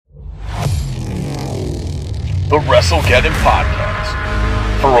the WrestleGeddon Podcast.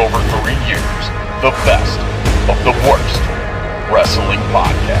 For over 3 years, the best of the worst wrestling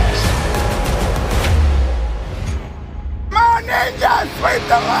podcast. My ninja, sweep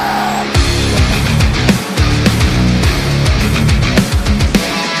the leg!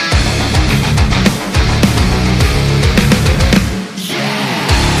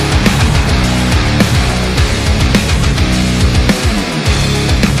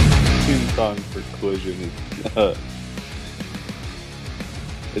 Song for Collision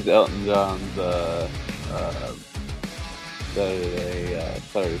is Elton John's Saturday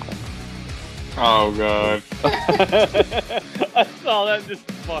song. Oh god. I saw that and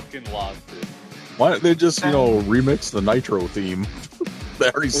just fucking lost it. Why don't they just, remix the Nitro theme? They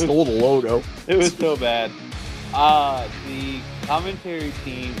already stole the logo. It was so bad. The commentary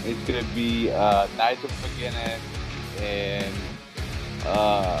team is going to be Nigel McGuinness and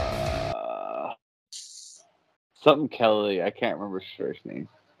something Kelly. I can't remember his first name.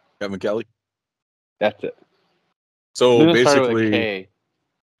 Kevin Kelly? That's it. So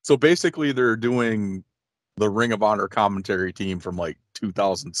basically they're doing the Ring of Honor commentary team from like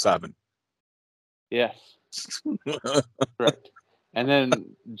 2007. Yes. Correct. And then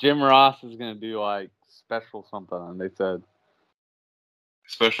Jim Ross is going to do like special something, they said.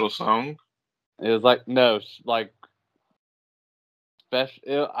 Special song? It was like, no, like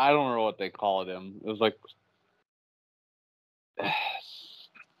special. I don't know what they called him. It was like,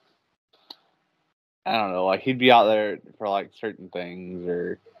 I don't know, like he'd be out there for like certain things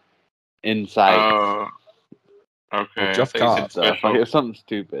or insight. Okay. Jeff Cobb. Stuff. Like, it was something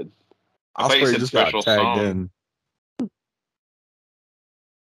stupid. Ospreay just got tagged in.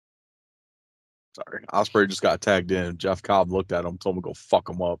 Sorry, Ospreay just got tagged in. Jeff Cobb looked at him, told him to go fuck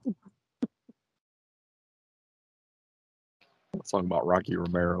him up. Talking about Rocky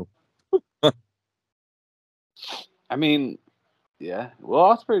Romero. I mean, yeah.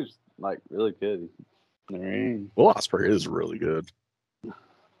 Well, Ospreay's like really good. Well, Ospreay is really good. I'm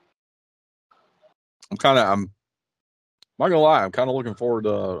not gonna lie, I'm kind of looking forward to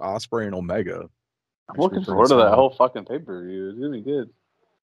Ospreay and Omega. I'm looking forward to that whole fucking pay-per-view. It's gonna be good.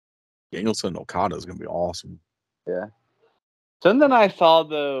 Danielson Okada is gonna be awesome. Yeah. Something I saw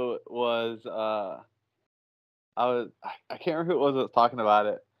though was I can't remember who it was that was talking about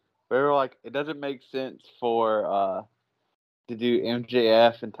it. But they were like, it doesn't make sense for to do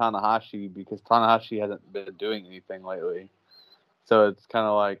MJF and Tanahashi because Tanahashi hasn't been doing anything lately. So it's kind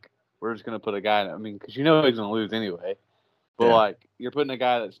of like we're just gonna put a guy. I mean, because he's gonna lose anyway. But like you're putting a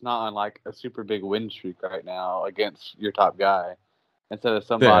guy that's not on like a super big win streak right now against your top guy instead of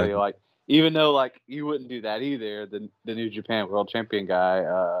somebody like. Even though like you wouldn't do that either, the New Japan World Champion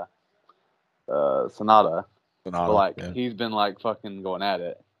guy, Sonata. But like he's been like fucking going at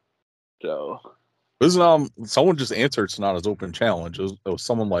it. So this someone just answered Sonata's open challenge. It was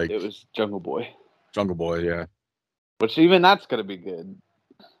someone like it was Jungle Boy. Jungle Boy, yeah. Which even that's gonna be good.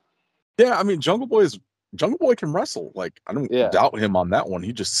 Yeah, I mean Jungle Boy can wrestle. Like I don't doubt him on that one.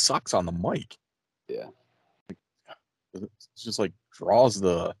 He just sucks on the mic. Yeah. It's just like draws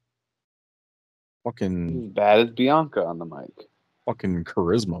the fucking as bad as Bianca on the mic. Fucking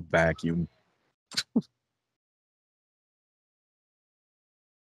charisma vacuum.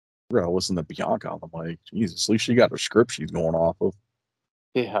 We're gonna listen to Bianca on the mic. Jesus, at least she got a script she's going off of.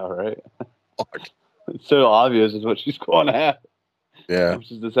 Yeah, right. It's so obvious is what she's going at. Yeah.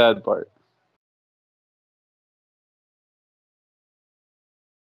 Which is the sad part.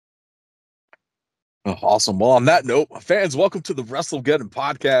 Awesome. Well, on that note, fans, welcome to the WrestleGeddon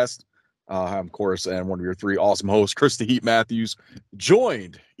Podcast. I'm, of course, and one of your three awesome hosts, Chris the Heat Matthews,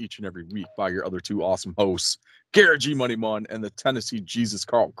 joined each and every week by your other two awesome hosts, Garrett G. Money Munn and the Tennessee Jesus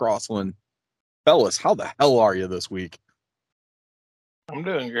Carl Crossland. Fellas, how the hell are you this week? I'm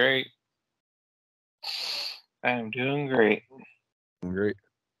doing great. I'm doing great. Doing great.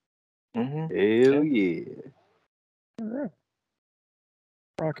 Mm-hmm. Hell yeah. All right.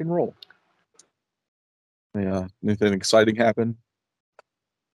 Rock and roll. Yeah. Anything exciting happen?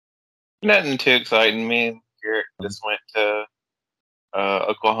 Nothing too exciting. Me and Garrett just went to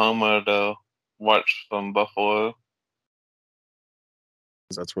Oklahoma to watch some Buffalo.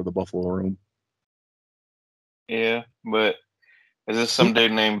 That's where the Buffalo room. Yeah, but is this some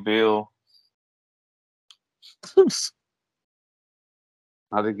dude named Bill? Not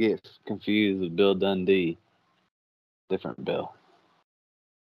to get confused with Bill Dundee. Different Bill.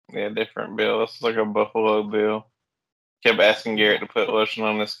 Yeah, different Bill. This is like a Buffalo Bill. Kept asking Garrett to put lotion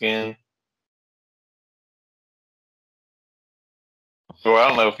on his skin. Well, I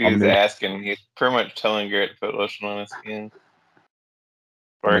don't know if he was asking. He's pretty much telling Garrett to put lotion on his skin.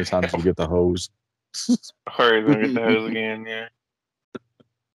 How many times do you get the hose? Hurry, gonna get the hose again, yeah.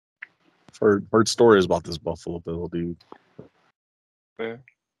 Heard stories about this Buffalo Bill dude. Yeah.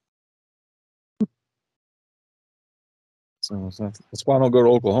 So that's why I don't go to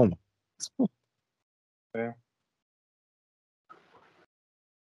Oklahoma. Yeah.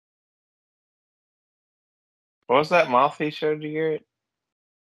 What was that moth he showed you, Garrett?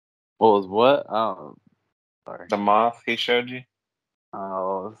 What was what? Oh, sorry. The moth he showed you?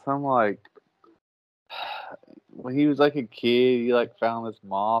 Oh, some like when he was like a kid, he like found this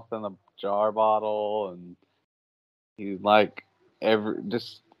moth in a jar bottle, and he like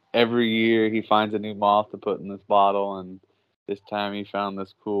every year he finds a new moth to put in this bottle, and this time he found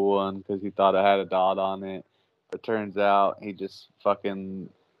this cool one because he thought it had a dot on it. But turns out he just fucking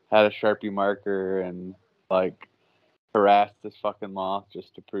had a Sharpie marker and like harassed this fucking moth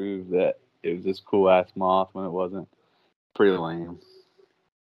just to prove that it was this cool ass moth when it wasn't. Pretty lame.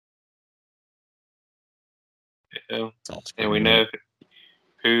 Yeah. Sounds And we pretty know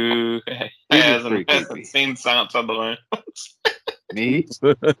who He's hasn't pretty creepy. seen Silence of the Lambs. Me?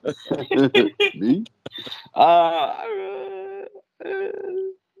 neat. Me? I've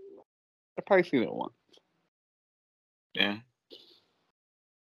probably seen it once. Yeah.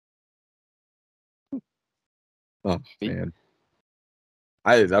 Oh man,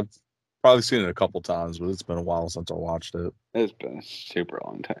 I've probably seen it a couple times, but it's been a while since I watched it. It's been a super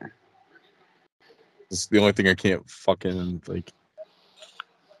long time. It's the only thing I can't fucking like.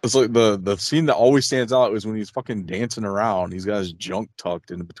 It's like the scene that always stands out is when he's fucking dancing around. He's got his junk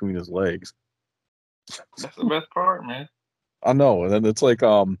tucked in between his legs. That's the best part, man. I know, and then it's like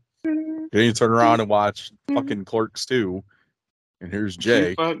then you turn around and watch fucking Clerks 2, and here's Jay.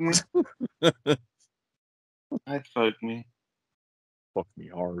 You fuck me. I'd fuck me. Fuck me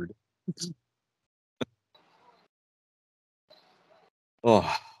hard.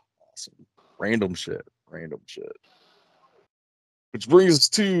 Oh, awesome. Random shit. Which brings us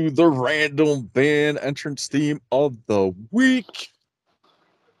to the random band entrance theme of the week.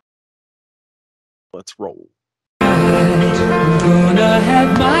 Let's roll. I'm gonna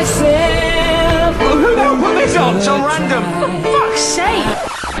have myself. Who the hell put this on so random? For fuck's sake!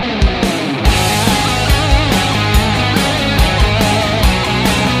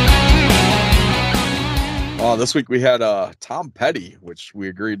 This week we had Tom Petty, which we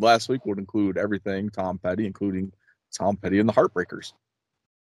agreed last week would include everything Tom Petty, including Tom Petty and the Heartbreakers.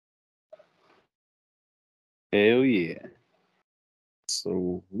 Hell yeah.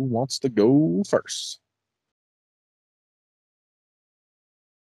 So who wants to go first?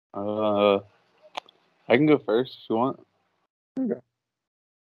 I can go first if you want. Okay.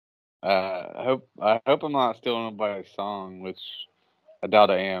 I hope I'm not stealing anybody's song, which I doubt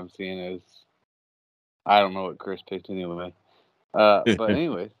I am, seeing as I don't know what Chris picked anyway. But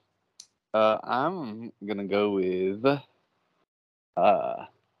anyways, I'm gonna go with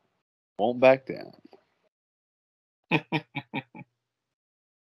Won't Back Down.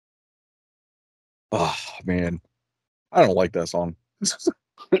 Oh man, I don't like that song.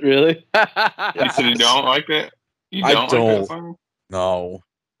 Really? You said you don't like that? You I don't like don't. that song? No,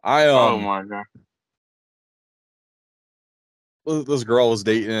 I Oh my god. This girl was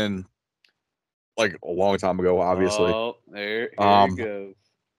dating like a long time ago, obviously. Oh, here it goes.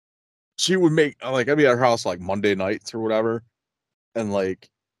 She would make like I'd be at her house like Monday nights or whatever, and like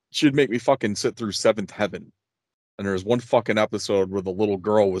she'd make me fucking sit through Seventh Heaven. And there was one fucking episode where the little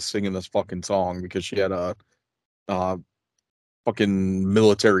girl was singing this fucking song because she had a fucking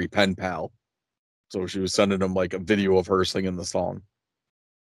military pen pal. So she was sending him like a video of her singing the song.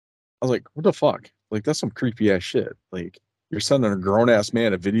 I was like, what the fuck? Like, that's some creepy ass shit. Like, you're sending a grown ass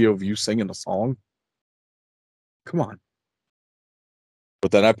man a video of you singing a song? Come on.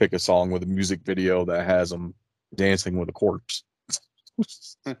 But then I pick a song with a music video that has him dancing with a corpse.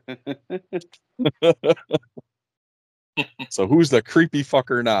 So who's the creepy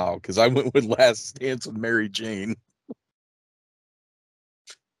fucker now? Because I went with Last Dance with Mary Jane.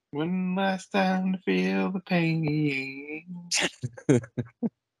 When last time to feel the pain?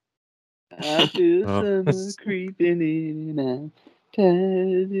 I feel summer creeping in and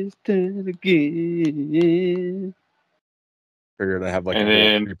time is turn again. Figured I have like And a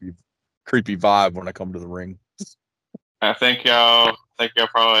then- whole creepy vibe when I come to the ring. I think y'all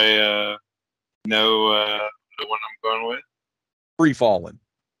probably know the one I'm going with. Free falling.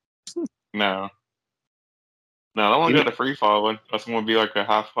 No, I don't want to go to free fall one. That's going to be like a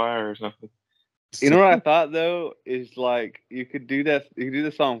high flyer or something. You know what I thought though is like you could do that. You could do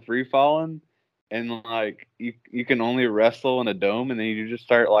the song "Free Falling," and like you can only wrestle in a dome, and then you just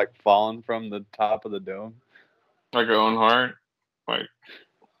start like falling from the top of the dome. Like your own heart. Like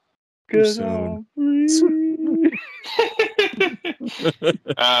Too soon.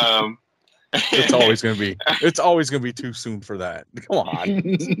 It's always gonna be. It's always gonna be too soon for that. Come on. I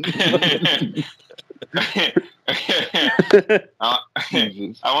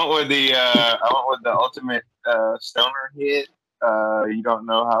went with the ultimate stoner hit. You don't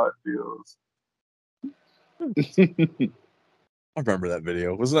know how it feels. I remember that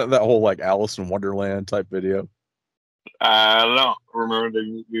video. Wasn't that whole like Alice in Wonderland type video? I don't remember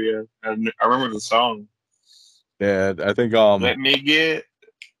the video. I remember the song. Yeah, I think Let me get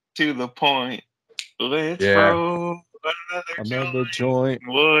to the point. Let's roll another joint.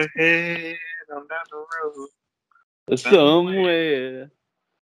 We'll head on down the road. Somewhere.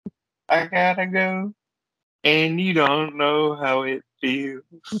 I gotta go, and you don't know how it feels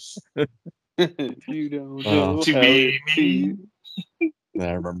You don't know to how be it feels. Yeah,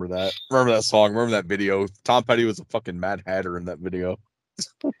 I remember that. Remember that song. Remember that video. Tom Petty was a fucking Mad Hatter in that video.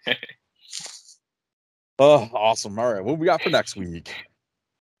 Oh, awesome. All right. What we got for next week?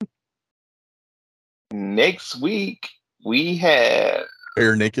 Next week, we have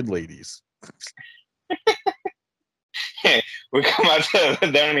Bare Naked Ladies. we come out to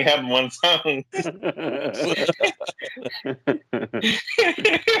they only have one song.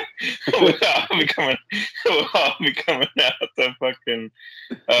 we'll all be coming out the fucking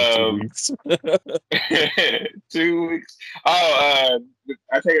 2 weeks. 2 weeks. Oh,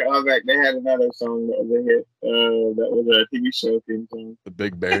 I take it all back. They had another song that was a hit. That was a TV show theme song. The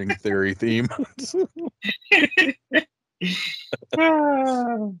Big Bang Theory theme.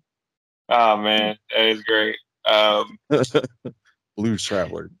 Oh man, that is great. Blues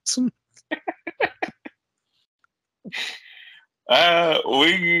Traveler. We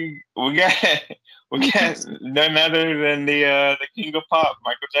got none other than the King of Pop,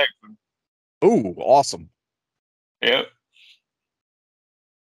 Michael Jackson. Oh, awesome. Yep.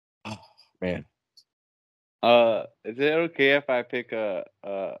 Oh, man. Is it okay if I pick a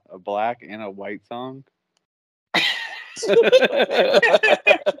black and a white song?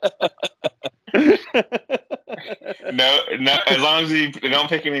 No, as long as you don't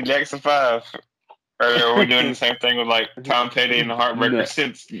pick any Jackson 5. Or we're doing the same thing with like Tom Petty and the Heartbreakers, No.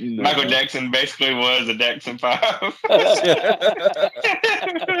 since Michael Jackson basically was a Jackson 5.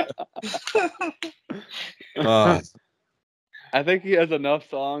 I think he has enough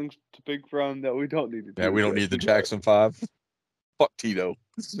songs to pick from that we don't need to do. Yeah, we don't need the Jackson 5. Fuck Tito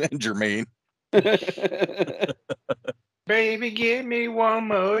and Jermaine. Baby, give me one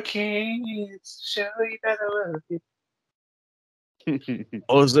more chance. Show you that I love you.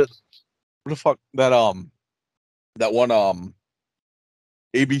 Oh, is it? What the fuck? That one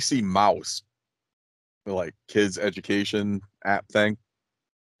ABC Mouse, the like kids education app thing.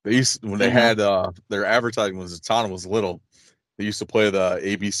 They used when they had their advertising was Tana was little. They used to play the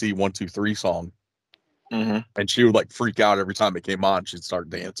ABC 1 2 3 song, and she would like freak out every time it came on. She'd start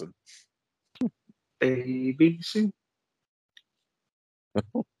dancing. ABC.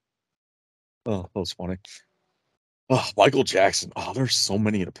 Oh, that was funny. Oh, Michael Jackson. Oh, there's so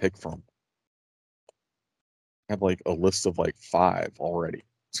many to pick from. I have like a list of like 5 already.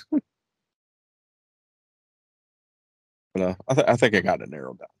 But I think I got it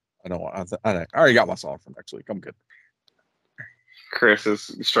narrowed down. I know. I already got my song for next week. I'm good. Chris is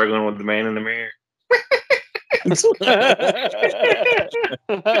struggling with the man in the mirror.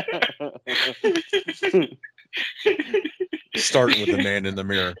 Starting with the man in the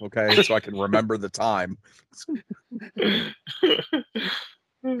mirror, okay, so I can remember the time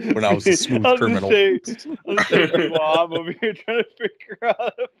when I was a smooth criminal. I'm saying, Mom over here trying to figure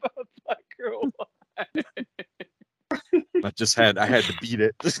out about Black Girl. I had to beat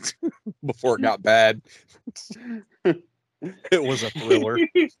it before it got bad. It was a thriller.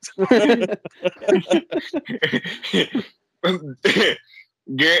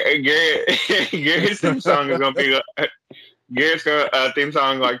 Garrett's theme song is gonna be Garrett's theme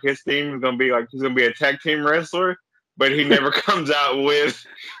song, like his theme is gonna be like he's gonna be a tag team wrestler, but he never comes out with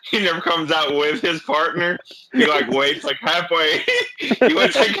his partner. He like waits like halfway. He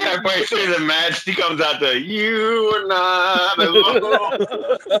waits like halfway through the match. He comes out to "You are not alone."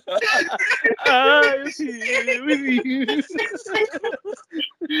 I'm here with you.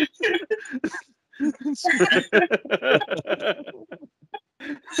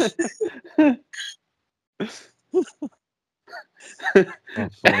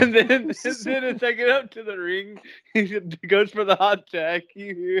 And then as I get up to the ring, he goes for the hot tag.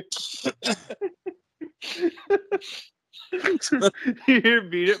 You hear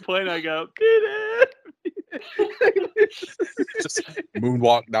Beat It playing, I go, get it. Just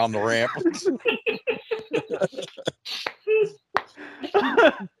moonwalk down the ramp.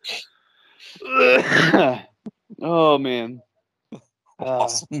 Oh man.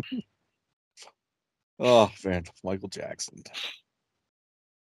 Awesome. Oh man, Michael Jackson.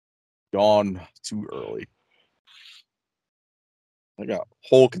 Gone too early. I got a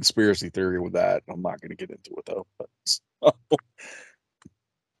whole conspiracy theory with that. I'm not going to get into it though. But,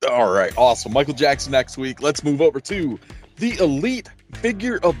 all right, awesome. Michael Jackson next week. Let's move over to the Elite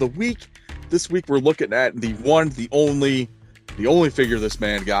Figure of the Week. This week we're looking at the only figure this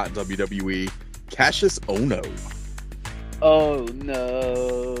man got in WWE, Cassius Ohno. Oh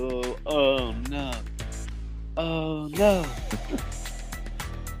no. Oh no. Oh no.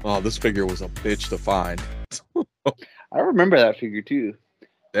 Oh, this figure was a bitch to find. I remember that figure too.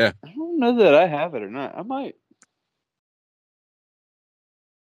 Yeah. I don't know that I have it or not. I might.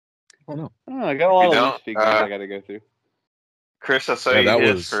 I don't know. I don't know. I got a lot You of don't? loose figures I got to go through. Chris, I saw Yeah, you that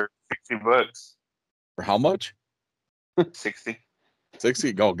his was- for $60. For how much? 60.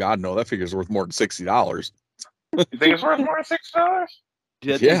 60? Oh God, no, that figure's worth more than $60. You think it's worth more than $60?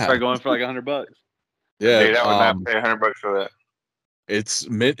 Yeah, Yeah. probably going for like $100. Yeah, Dude, I would not pay $100 for that. it's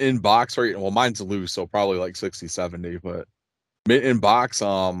mint in box right. Well, mine's loose, so probably like 60, 70, but mint in box,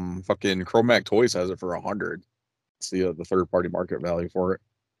 fucking Chromac Toys has it for 100. It's the third party market value for it.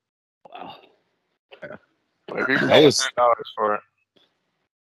 Wow. If you're That paying was- $100 for it,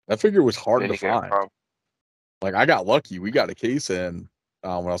 That figure was hard then to you got a find. problem. Like I got lucky. We got a case in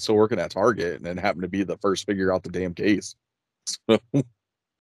when I was still working at Target, and it happened to be the first figure out the damn case.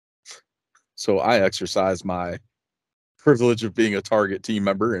 So I exercised my privilege of being a Target team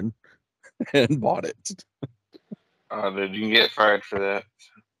member and bought it. Dude, you can get fired for that.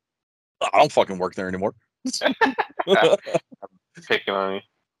 I don't fucking work there anymore. Picking on you.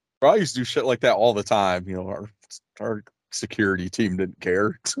 I used to do shit like that all the time. You know, our security team didn't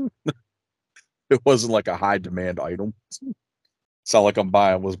care. It wasn't like a high demand item. It's not like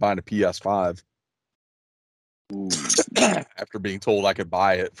was buying a PS5 after being told I could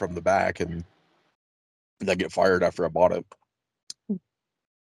buy it from the back and then get fired after I bought it. And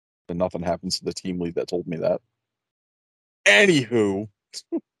nothing happens to the team lead that told me that. Anywho,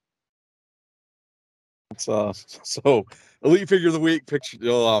 it's so Elite Figure of the Week pictures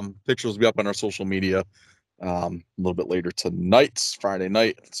will be up on our social media a little bit later tonight, Friday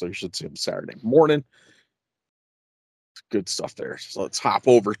night. So you should see them Saturday morning. Good stuff there. So let's hop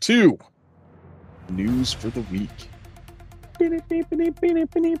over to news for the week. It's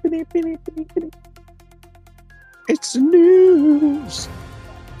the news.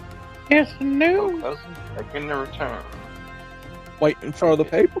 It's Oh, new. cousin, making the return. Waiting for the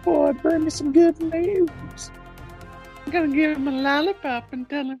paperboy to bring me some good news. I'm gonna give him a lollipop and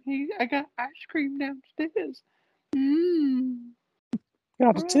tell him I got ice cream downstairs. Mmm.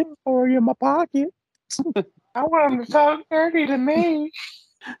 Got a tip for you in my pocket. I want him to talk dirty to me.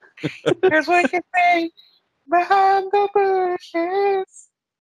 Because we can be behind the bushes.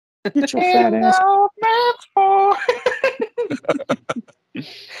 Get your fat ass.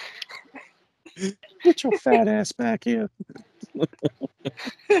 Get your fat ass back here.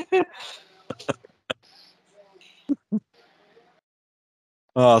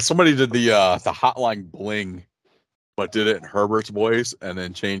 Somebody did the hotline bling, but did it in Herbert's voice and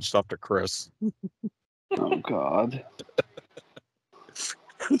then changed stuff to Chris. Oh God.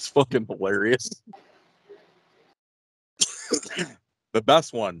 It's fucking hilarious. The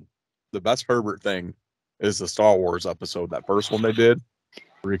best Herbert thing is the Star Wars episode, that first one they did,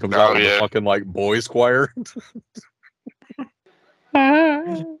 where he comes out with the fucking like boys choir.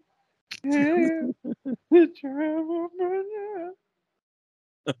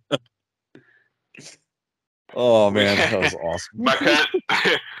 Oh man, that was awesome.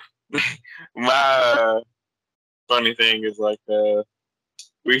 My funny thing is like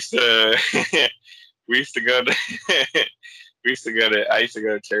we used to we used to go to I used to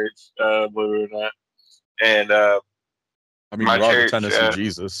go to church, believe it or not. And I mean, my you are the church, Tennessee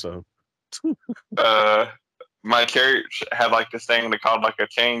Jesus, so my church had like this thing they called like a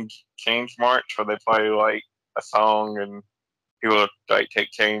change march, where they play like a song and people like take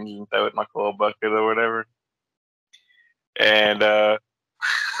change and throw it in like a little bucket or whatever. And one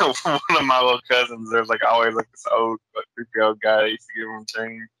of my little cousins, there's like always like this old like, creepy old guy that used to give him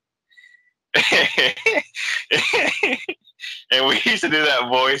change. And we used to do that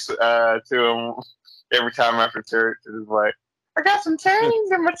voice to him every time after church. It was like, I got some change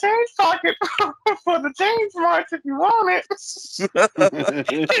in my change pocket for the change march if you want it.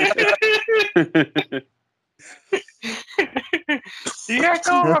 You gotta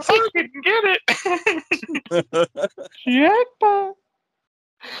go in my pocket and get it. Jackpot.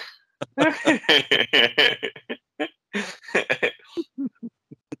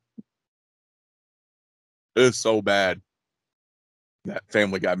 It's so bad. That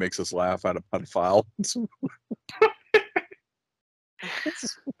Family Guy makes us laugh at a pedophile.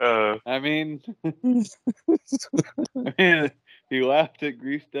 I mean, he laughed at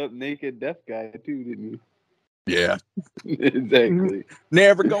greased up naked deaf guy too, didn't Yeah. he? Exactly.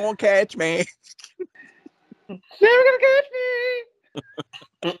 Never gonna catch me. Never gonna catch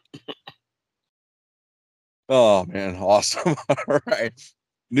me. Oh man, awesome. All right.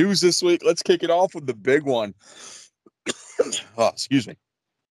 News this week. Let's kick it off with the big one. Oh, excuse me.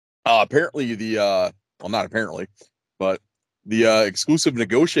 Apparently well, not apparently, but the exclusive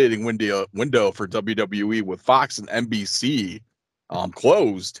negotiating window for WWE with Fox and NBC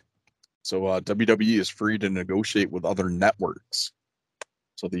closed. So WWE is free to negotiate with other networks.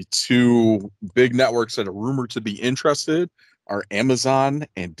 So the two big networks that are rumored to be interested are Amazon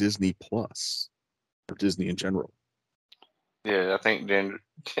and Disney Plus, or Disney in general. Yeah, I think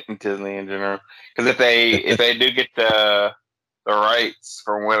Disney in general. Because if they do get the rights,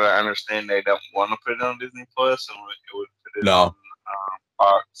 from what I understand, they don't want to put it on Disney Plus, and it would put it on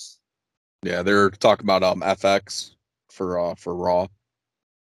Fox. Yeah, they're talking about FX for Raw.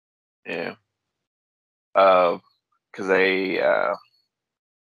 Yeah. Because they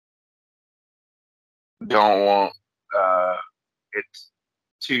don't want it's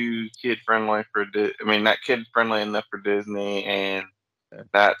too kid friendly for not kid friendly enough for Disney, and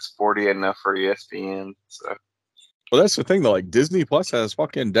not sporty enough for ESPN. So, well, that's the thing though. Like Disney Plus has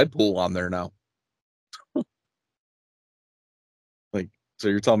fucking Deadpool on there now. Like, so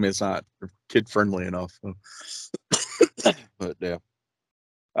you're telling me it's not kid friendly enough? But yeah.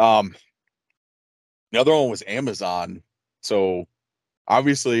 The other one was Amazon. So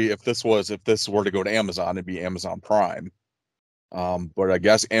obviously, if this were to go to Amazon, it'd be Amazon Prime. But I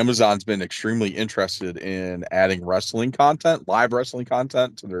guess Amazon's been extremely interested in adding wrestling content, live wrestling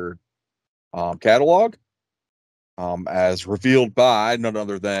content to their catalog, as revealed by none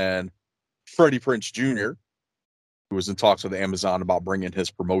other than Freddie Prinze Jr., who was in talks with Amazon about bringing his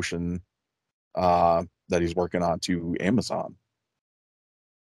promotion that he's working on to Amazon.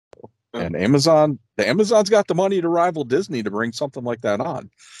 And Amazon's got the money to rival Disney to bring something like that on.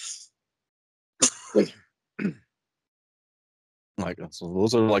 Like, so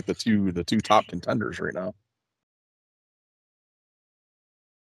those are like the two top contenders right now.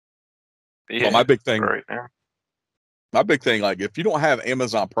 yeah, well, my big thing, right now. like if you don't have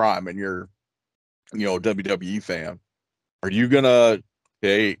Amazon Prime and you're, WWE fan, are you gonna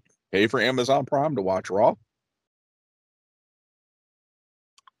pay for Amazon Prime to watch Raw?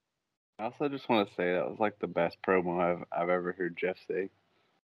 I also just want to say that was like the best promo I've ever heard Jeff say.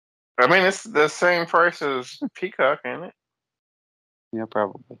 I mean, it's the same price as Peacock, ain't it? Yeah,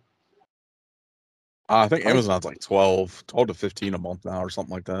 probably. I think Amazon's like 12 to 15 a month now or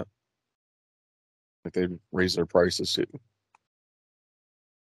something like that. Like they raised their prices too.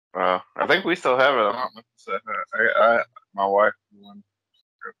 I think we still have it. I don't know. So, my wife won.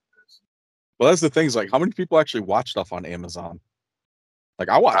 Well, that's the thing is like, how many people actually watch stuff on Amazon? Like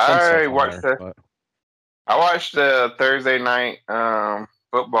I watch some stuff on there, but I watched the Thursday night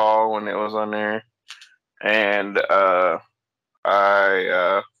football when it was on there, and I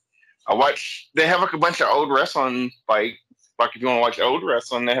watched. They have like a bunch of old wrestling, like if you want to watch old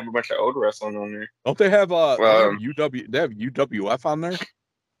wrestling, they have a bunch of old wrestling on there. don't they have they have UWF on there?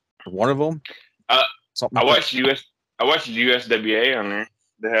 One of them. Something. I watched USWA on there.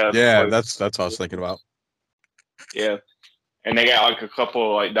 They have that's what I was thinking about. Yeah, and they got like a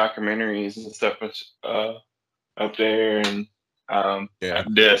couple like documentaries and stuff up there, and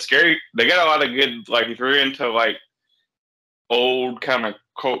the scary. They got a lot of good, like if you're into like old kind of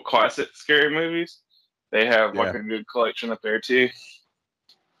cult classic scary movies, they have like a good collection up there too.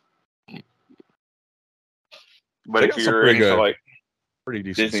 But if you're into like pretty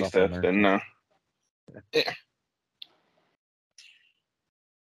decent Disney stuff, then no. Yeah.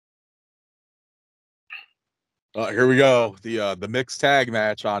 Here we go. The mixed tag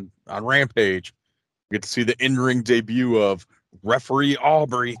match on Rampage. We get to see the in-ring debut of referee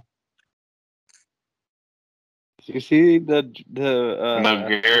Aubrey. Did you see the Did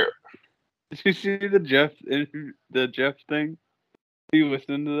you see the Jeff thing? You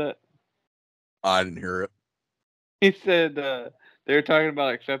listening to that? I didn't hear it. He said they were talking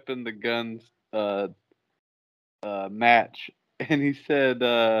about accepting the Guns match, and he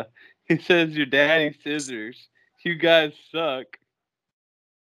said he says your daddy scissors. You guys suck.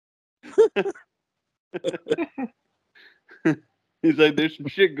 He's like, there's some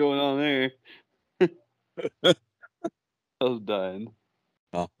shit going on there. I was dying.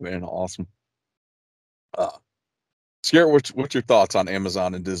 Oh man, awesome. Scarrett, what's your thoughts on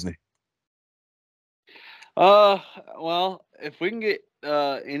Amazon and Disney? Well, if we can get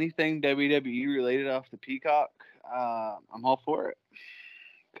anything WWE related off the Peacock, I'm all for it.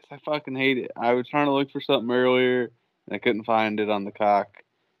 Because I fucking hate it. I was trying to look for something earlier, and I couldn't find it on the cock.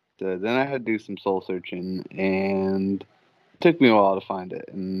 So then I had to do some soul searching, and it took me a while to find it.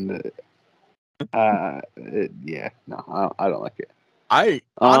 And no, I don't like it. I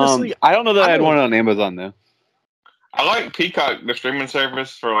honestly, I don't know that I I'd don't- want it on Amazon though. I like Peacock, the streaming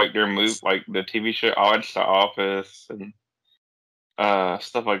service for like their like the TV show. I watch The Office and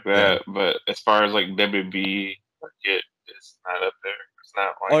stuff like that. But as far as like WB, like it's not up there. It's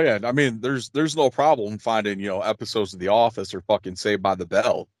not like. Oh yeah, I mean, there's no problem finding episodes of The Office or fucking Saved by the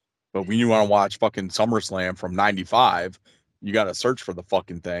Bell, but when you want to watch fucking SummerSlam from '95, you got to search for the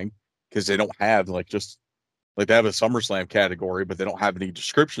fucking thing because they don't have they have a SummerSlam category, but they don't have any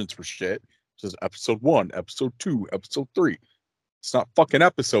descriptions for shit. It says episode 1, episode 2, episode 3. It's not fucking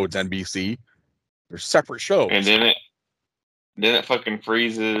episodes, NBC. They're separate shows. And then it fucking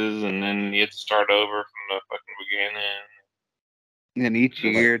freezes, and then you have to start over from the fucking beginning. And then each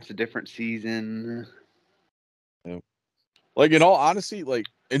year it's a different season. Like, in all honesty, like,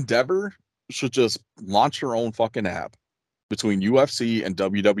 Endeavor should just launch their own fucking app between UFC and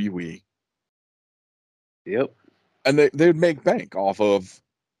WWE. Yep. And they'd make bank off of,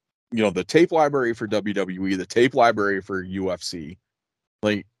 the tape library for WWE, the tape library for UFC.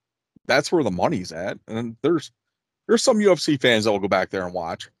 Like, that's where the money's at. And there's some UFC fans that will go back there and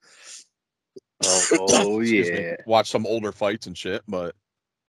watch. Oh yeah. Watch some older fights and shit, but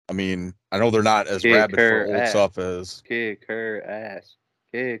I mean, I know they're not as Kick rabid her for old ass. stuff as Kick her ass.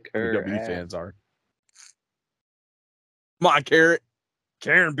 Kick her WWE ass. fans are. Come on, Carrot.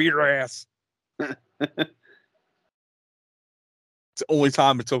 Karen beat her ass. It's the only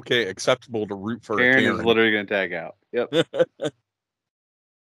time it's acceptable to root for Karen a Karen. is literally going to tag out. Yep.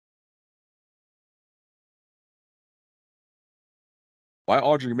 Why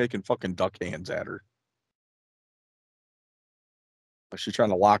Audrey making fucking duck hands at her? Like she's trying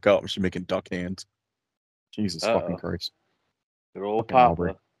to lock up and she's making duck hands. Jesus fucking Christ. Good old Fucking Papa.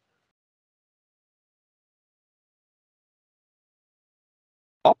 Aubrey.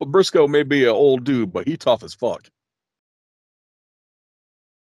 Papa Briscoe may be an old dude, but he tough as fuck.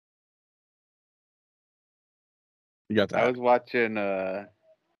 You got that? I was watching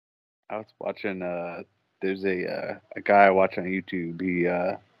there's a guy I watch on YouTube. He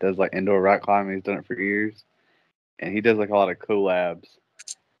does like indoor rock climbing. He's done it for years. And he does like a lot of collabs.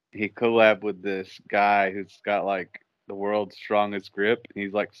 He collabed with this guy who's got like the world's strongest grip.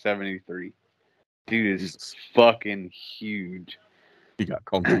 He's like 73. Dude is fucking huge. He got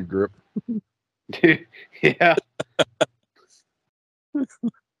kung fu grip. Dude, yeah.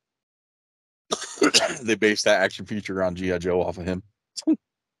 They based that action feature on G.I. Joe off of him.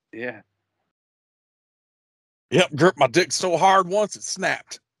 Yeah. Yep, gripped my dick so hard once it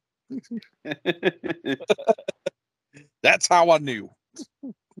snapped. That's how I knew.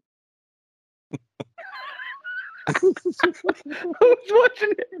 I was watching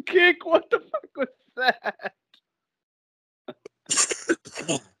him kick. What the fuck was that?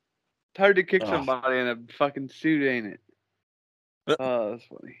 It's hard to kick somebody in a fucking suit, ain't it? Oh, that's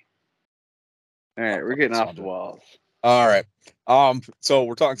funny. All right, we're getting off the walls. All right. So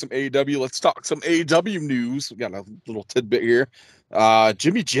we're talking some AEW. Let's talk some AEW news. We got a little tidbit here.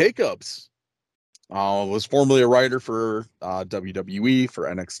 Jimmy Jacobs was formerly a writer for WWE, for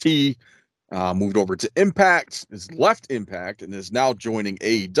NXT, moved over to Impact, has left Impact, and is now joining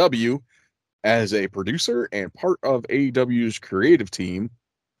AEW as a producer and part of AEW's creative team,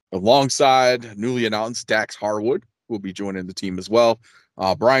 alongside newly announced Dax Harwood, who will be joining the team as well.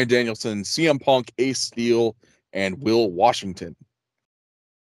 Bryan Danielson, CM Punk, Ace Steel, and Will Washington.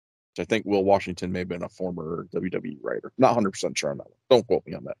 Which I think Will Washington may have been a former WWE writer. Not 100% sure on that one. Don't quote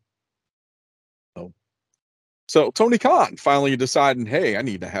me on that. So Tony Khan finally deciding, hey, I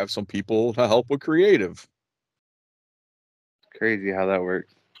need to have some people to help with creative. Crazy how that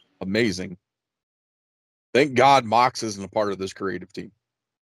works. Amazing. Thank God Mox isn't a part of this creative team.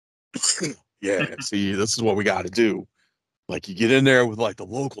 Yeah, see, this is what we got to do. Like, you get in there with, like, the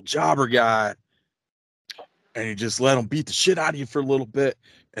local jobber guy, and you just let him beat the shit out of you for a little bit,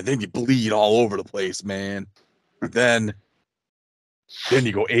 and then you bleed all over the place, man. And then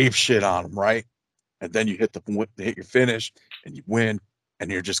you go ape shit on him, right? And then you hit your finish, and you win, and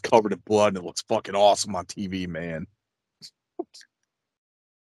you're just covered in blood, and it looks fucking awesome on TV, man.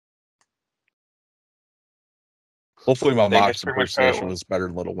 Hopefully my Mox impersonation was better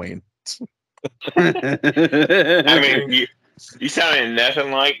than Lil Wayne. I mean, you sounded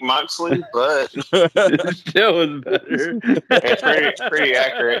nothing like Moxley, but it still was better. it's pretty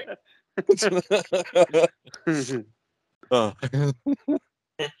accurate. Uh,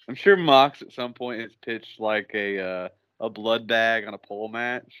 I'm sure Mox at some point has pitched like a blood bag on a pole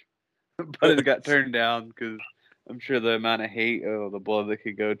match, but it got turned down because I'm sure the amount of hate of the blood that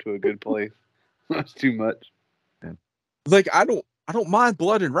could go to a good place was too much. like I don't mind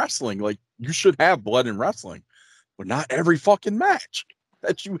blood in wrestling. Like you should have blood in wrestling, but not every fucking match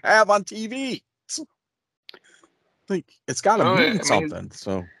that you have on TV. Like it's got to Oh, mean I mean, something.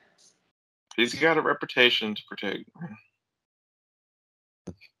 So he's got a reputation to protect.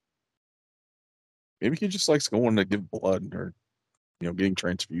 maybe he just likes going to give blood or getting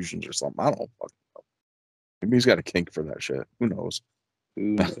transfusions or something. I don't know. Maybe he's got a kink for that shit. Who knows?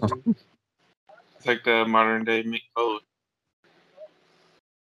 Who knows? It's like the modern day Mick Foley.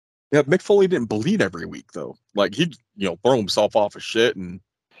 Yeah, Mick Foley didn't bleed every week though. Like he'd throw himself off of shit and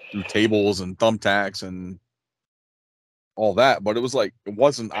do tables and thumbtacks and all that, but it was like it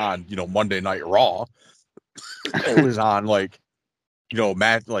wasn't on Monday Night Raw. It was on like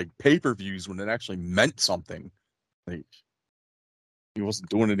match like pay-per-views when it actually meant something. Like he wasn't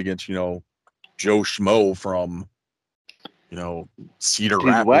doing it against Joe Schmo from Cedar Dude,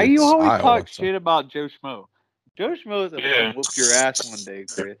 Rapids, why you always Iowa. talk shit about Joe Schmo? Joe Schmo is Yeah. gonna whoop your ass one day,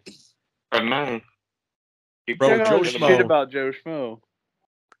 Chris. I know. Bro, Talk Joe all this shit Schmo. about Joe Schmo.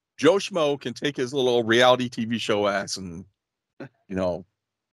 Joe Schmo can take his little reality TV show ass and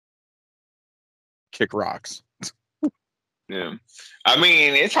kick rocks. Yeah, I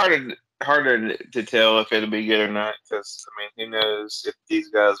mean it's harder to tell if it'll be good or not because I mean who knows if these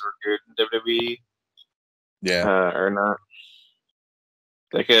guys were good in WWE or not.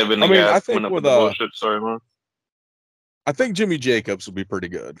 They could have been the guys I think coming up with the bullshit storyline. I think Jimmy Jacobs will be pretty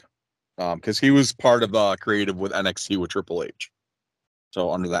good because he was part of creative with NXT with Triple H,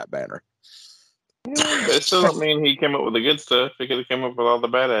 so under that banner. Yeah, but it still don't mean he came up with the good stuff. He could have come up with all the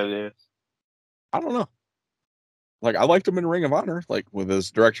bad ideas. I don't know. Like I liked him in Ring of Honor, like with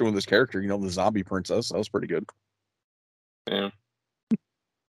his direction with his character. The zombie princess, that was pretty good. Yeah.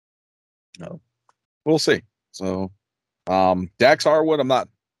 No, we'll see. So, Dax Harwood, I'm not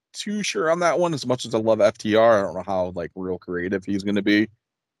too sure on that one. As much as I love FTR, I don't know how like real creative he's going to be.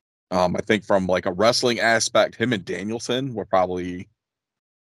 I think from like a wrestling aspect, him and Danielson will probably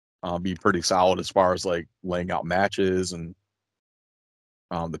be pretty solid as far as like laying out matches and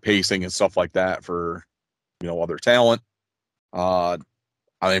the pacing and stuff like that for other talent. I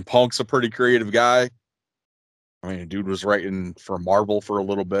mean, Punk's a pretty creative guy. I mean, dude was writing for Marvel for a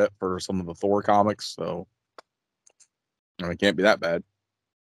little bit for some of the Thor comics, so I mean, it can't be that bad.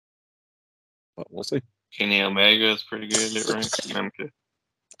 But we'll see. Kenny Omega is pretty good at writing.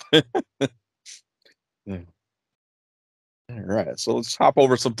 Yeah. All right, so let's hop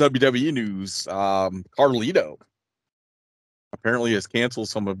over some WWE news. Carlito apparently has canceled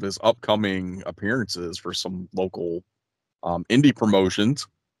some of his upcoming appearances for some local indie promotions,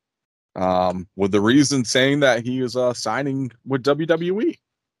 with the reason saying that he is signing with WWE.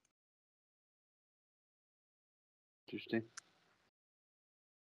 Interesting.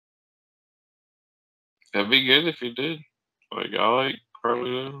 That'd be good if he did. Like I like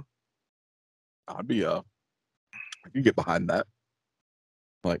Carlito. I could get behind that.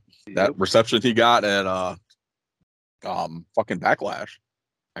 Like Yep. that reception he got at fucking Backlash.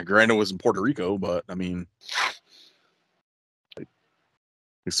 And granted, it was in Puerto Rico, but I mean,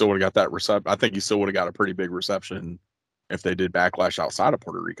 he still would have got that reception. I think he still would have got a pretty big reception if they did Backlash outside of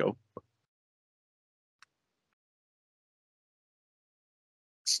Puerto Rico.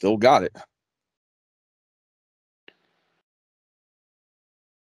 Still got it.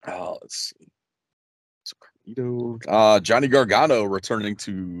 Let's see. So Carlito, Johnny Gargano returning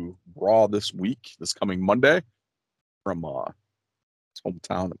to Raw this coming Monday from his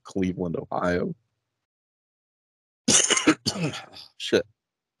hometown of Cleveland, Ohio. Shit.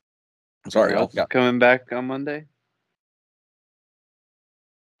 Sorry, Else coming back on Monday.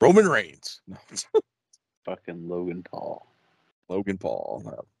 Roman Reigns. No. Fucking Logan Paul. Logan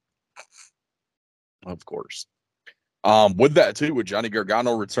Paul. Of course. With that too, with Johnny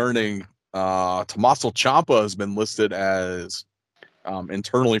Gargano returning, Tommaso Ciampa has been listed as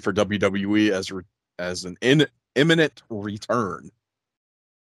internally for WWE as an imminent return.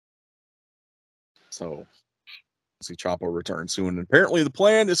 So see Ciampa return soon. And apparently the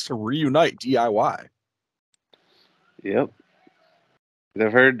plan is to reunite DIY. Yep.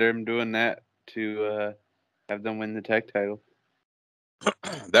 I've heard them doing that to have them win the tag title.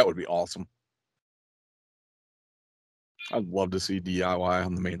 That would be awesome. I'd love to see DIY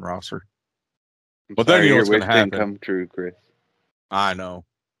on the main roster. But then you know what's going to happen. Come true, Chris. I know.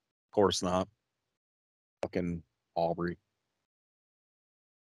 Of course not. Fucking Aubrey.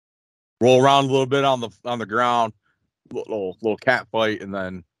 roll around a little bit on the ground, little cat fight, and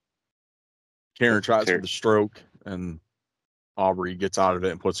then Karen tries for the stroke, and Aubrey gets out of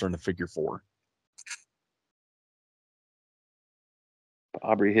it and puts her in the figure 4.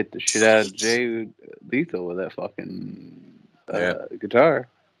 Aubrey hit the shit out of Jay Lethal with that fucking Yeah. guitar.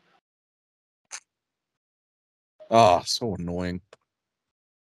 Oh, so annoying.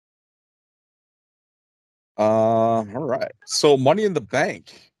 All right. So Money in the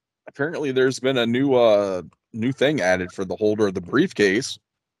Bank. Apparently there's been a new thing added for the holder of the briefcase,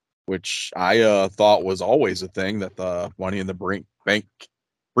 which I thought was always a thing, that the Money in the Bank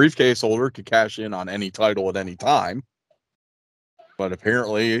briefcase holder could cash in on any title at any time. But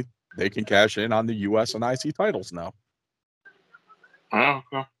apparently they can cash in on the US and IC titles now. Oh,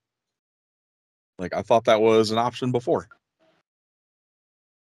 okay. Like, I thought that was an option before.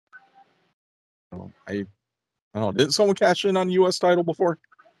 I don't know. Didn't someone cash in on the US title before?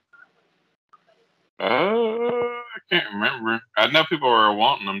 I can't remember. I know people were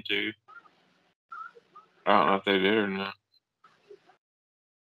wanting them to. I don't know if they did or not.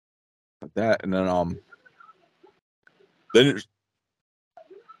 Like that, and then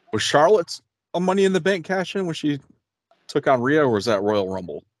was Charlotte's a Money in the Bank cash in when she took on Rhea, or was that Royal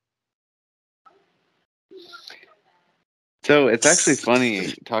Rumble? So it's actually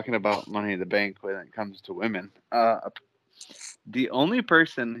funny talking about Money in the Bank when it comes to women. The only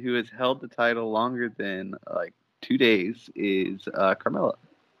person who has held the title longer than like 2 days is Carmella.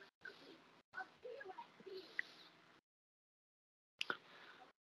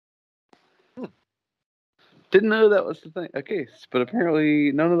 Didn't know that was the thing. Okay, but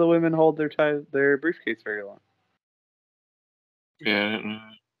apparently none of the women hold their briefcase very long. Yeah, I didn't know.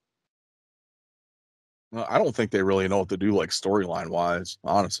 Well, I don't think they really know what to do, like, storyline wise,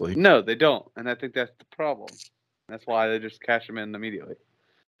 honestly. No, they don't, and I think that's the problem. That's why they just cash them in immediately.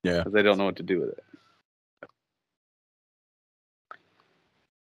 Yeah, because they don't know what to do with it.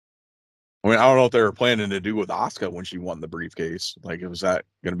 I mean, I don't know what they were planning to do with Asuka when she won the briefcase. Like, was that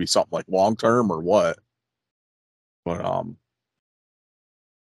going to be something like long term or what? But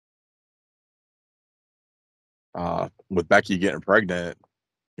with Becky getting pregnant,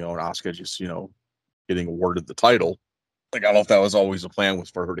 and Asuka just getting awarded the title. Like, I don't know if that was always the plan,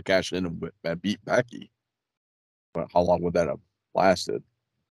 was for her to cash in and beat Becky. But how long would that have lasted?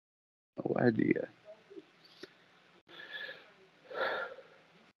 No idea.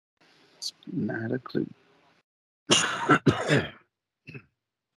 Not a clue.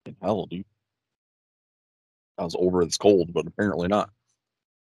 Hell, dude. I was over it's cold, but apparently not.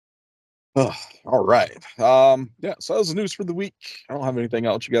 All right. Yeah, so that was the news for the week. I don't have anything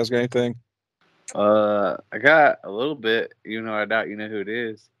else. You guys got anything? I got a little bit, even though I doubt you know who it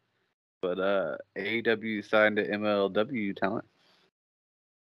is. But AEW signed to MLW talent.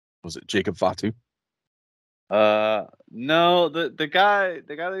 Was it Jacob Fatu? No, the guy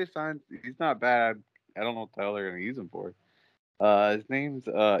they signed, he's not bad. I don't know what the hell they're gonna use him for. His name's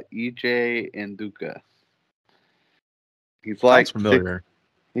EJ Nduka. He's like Sounds familiar.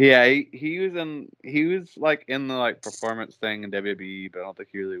 Yeah, he was like in the like performance thing in WWE, but I don't think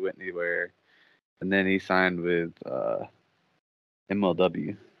he really went anywhere. And then he signed with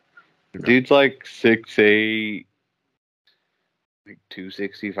MLW. Okay. Dude's like 6'8", like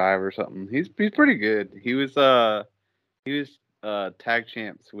 265 or something. He's pretty good. He was tag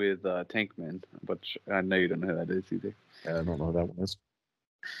champs with Tankman, which I know you don't know who that is either. Yeah, I don't know who that one is.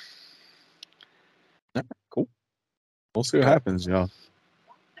 Yeah, cool. We'll see what happens. That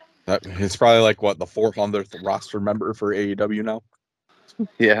it's probably like what, the 400th roster member for AEW now.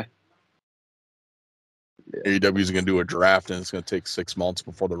 Yeah. AEW is going to do a draft, and it's going to take 6 months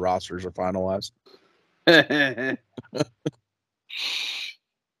before the rosters are finalized.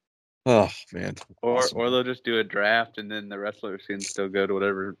 Oh man! Awesome. Or they'll just do a draft, and then the wrestlers can still go to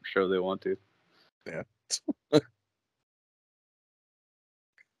whatever show they want to. Yeah.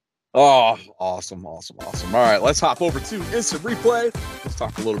 Oh, awesome. All right, let's hop over to Instant Replay. Let's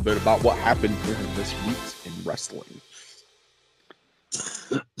talk a little bit about what happened during this week in wrestling.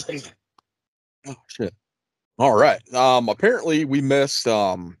 Oh shit. All right. Apparently we missed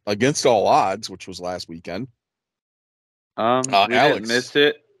Against All Odds, which was last weekend. We Alex didn't miss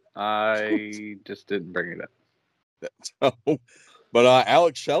it. I just didn't bring it up. But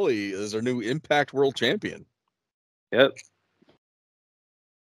Alex Shelley is our new Impact World Champion. Yep.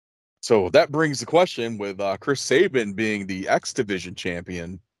 So that brings the question, with Chris Sabin being the X Division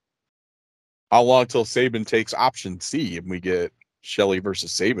champion, how long till Sabin takes option C and we get Shelley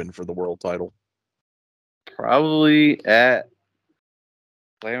versus Sabin for the world title? Probably at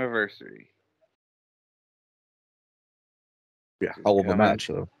Slammiversary. Yeah, hell of a match,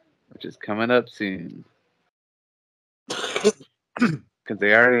 though. which is coming up soon. Because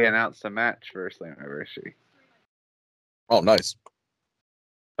they already announced a match for Slammiversary. Oh, nice.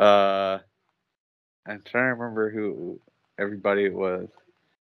 I'm trying to remember who everybody it was.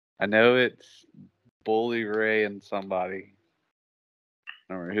 I know it's Bully Ray and somebody.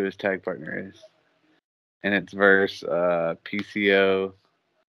 I don't remember who his tag partner is. And it's versus PCO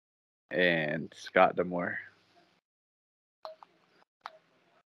and Scott D'Amore.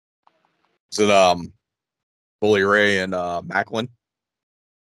 Is it Bully Ray and Macklin?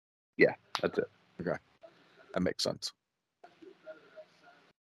 Yeah, that's it. Okay, that makes sense.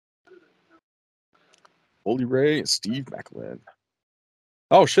 Bully Ray and Steve Macklin.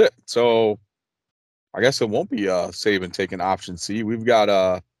 Oh shit! So I guess it won't be Saban taking option C. We've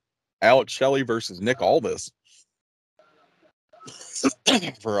got Alex Shelley versus Nick Aldis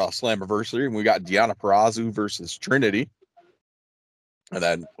for Slammiversary, and we got Deanna Perazu versus Trinity, and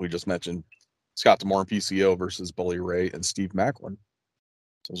then we just mentioned Scott D'Amore and PCO versus Bully Ray and Steve Macklin.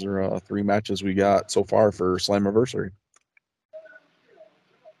 Those are 3 matches we got so far for Slammiversary.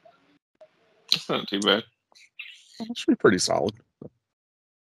 That's not too bad. That should be pretty solid.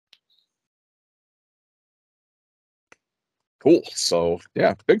 Cool. So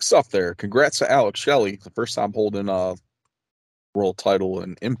yeah, big stuff there. Congrats to Alex Shelley. The first time holding a world title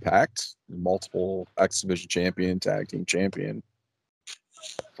in Impact, multiple X Division champion, tag team champion.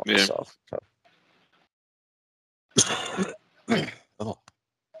 Fun stuff. Oh.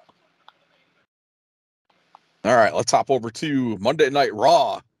 All right, let's hop over to Monday Night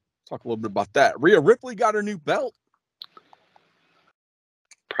Raw. Talk a little bit about that. Rhea Ripley got her new belt.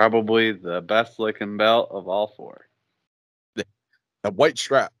 Probably the best looking belt of all 4. That white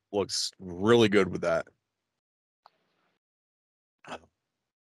strap looks really good with that.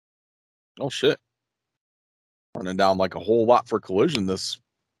 Oh shit. Running down like a whole lot for Collision this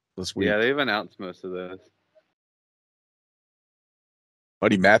week. Yeah, they've announced most of those.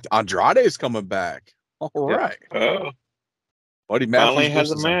 Buddy Andrade is coming back. All right. Oh, Buddy finally Matthews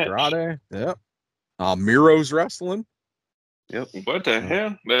has a versus match. Andrade. Yep. Miro's wrestling. Yep. What the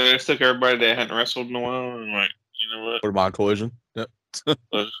hell? They just took everybody that hadn't wrestled in a while and like, you know what? Put him on Collision. Yep.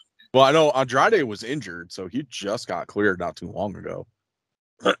 Well, I know Andrade was injured, so he just got cleared not too long ago.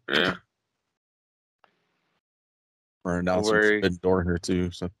 Yeah. Or announcing Forbidden here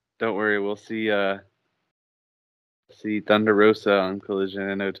too. So don't worry, we'll see Thunder Rosa on Collision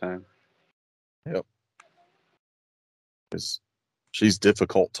in no time. Yep. Because she's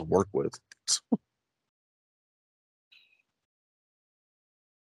difficult to work with.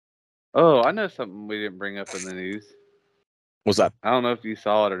 Oh, I know something we didn't bring up in the news. What's that? I don't know if you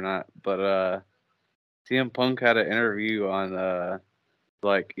saw it or not, but CM Punk had an interview on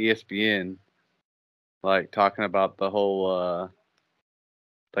like ESPN, like talking about the whole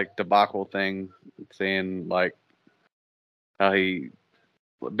like debacle thing, saying like how he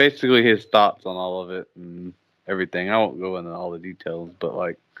basically his thoughts on all of it and everything. I won't go into all the details, but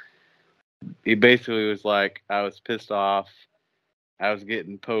like he basically was like, I was pissed off, I was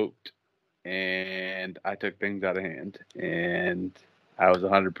getting poked, and I took things out of hand, and I was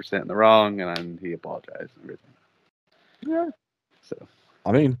 100% in the wrong, and he apologized and everything. Yeah. So,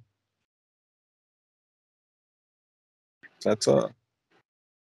 I mean, that's I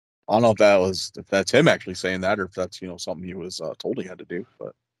don't know if that's him actually saying that, or if that's something he was told he had to do.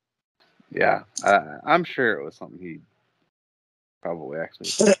 But yeah, I'm sure it was something he probably actually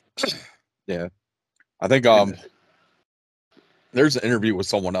said. Yeah, I think there's an interview with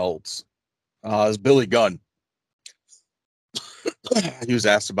someone else. It's Billy Gunn. He was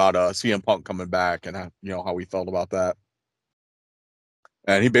asked about CM Punk coming back and how he felt about that,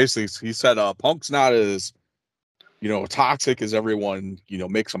 and he said Punk's not as toxic as everyone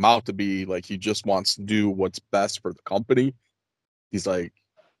makes him out to be. Like, he just wants to do what's best for the company. He's like,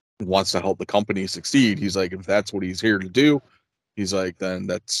 wants to help the company succeed. He's like, if that's what he's here to do, he's like, then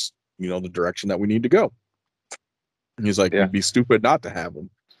that's the direction that we need to go. And he's like, It'd be stupid not to have him.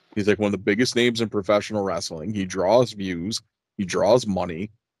 He's like one of the biggest names in professional wrestling. He draws views. He draws money.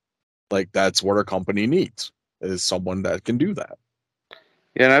 Like, that's what our company needs, is someone that can do that.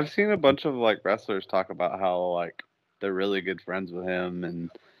 Yeah, and I've seen a bunch of like wrestlers talk about how like they're really good friends with him, and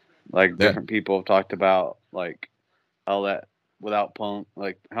like different people have talked about like how that without Punk,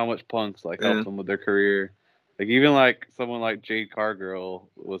 like how much Punk's like helped them with their career. Like even like someone like Jade Cargill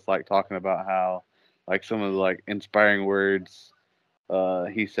was like talking about how like some of the like inspiring words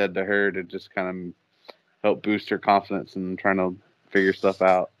he said to her to just kind of help boost her confidence and trying to figure stuff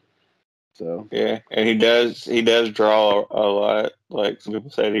out. So yeah, and he does draw a lot. Like, some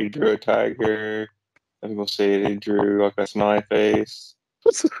people said he drew a tiger. Some people say he drew like a smiley face.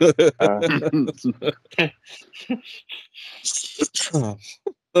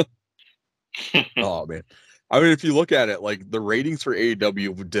 Oh man, I mean, if you look at it, like the ratings for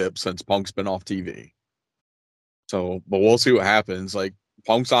AEW have dipped since Punk's been off TV. So, but we'll see what happens. Like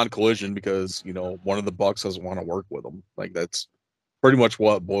Punk's on Collision because one of the Bucks doesn't want to work with him. Like that's pretty much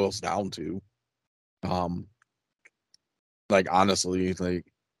what it boils down to. Like honestly, like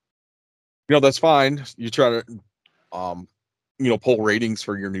that's fine. You try to pull ratings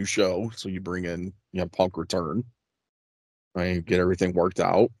for your new show, so you bring in Punk return, right? Get everything worked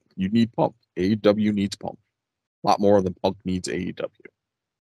out. You need Punk. AEW needs Punk a lot more than Punk needs AEW.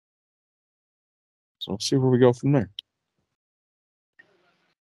 So let's see where we go from there.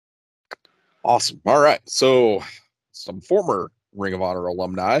 Awesome. All right. So some former Ring of Honor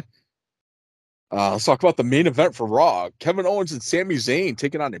alumni. Let's talk about the main event for Raw. Kevin Owens and Sami Zayn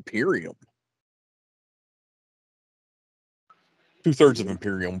taking on Imperium. 2/3 of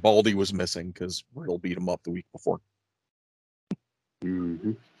Imperium. Baldy was missing because Riddle beat him up the week before.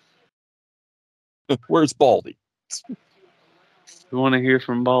 Mm-hmm. Where's Baldy? We want to hear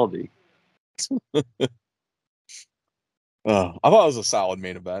from Baldy. I thought it was a solid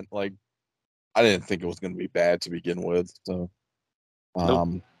main event. Like, I didn't think it was going to be bad to begin with. So,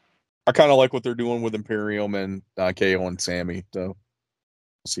 Nope. I kind of like what they're doing with Imperium and KO and Sammy. So, we'll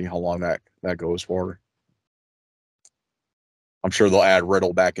see how long that goes for. I'm sure they'll add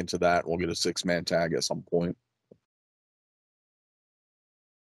Riddle back into that. We'll get a 6-man tag at some point.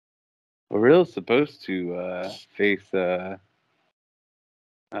 Well, Riddle's supposed to face Gunther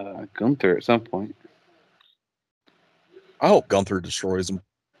at some point. I hope Gunther destroys him.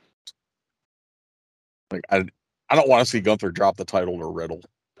 Like I don't want to see Gunther drop the title to Riddle.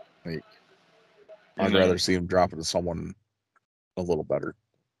 Like I'd rather see him drop it to someone a little better.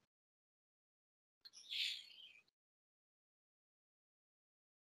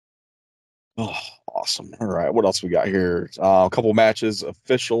 Oh, awesome. All right. What else we got here? A couple matches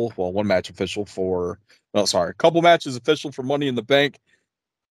official. Well, one match official for a couple matches official for Money in the Bank.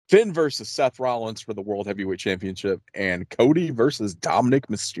 Finn versus Seth Rollins for the World Heavyweight Championship, and Cody versus Dominic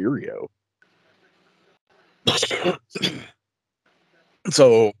Mysterio.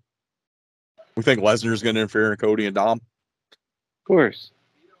 So, we think Lesnar's going to interfere in Cody and Dom? Of course.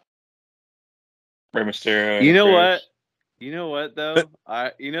 Rey Mysterio. You know what? You know what though?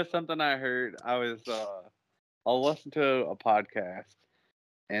 Something I heard. I'll listen to a podcast,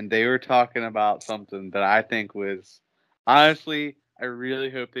 and they were talking about something that I think was honestly, I really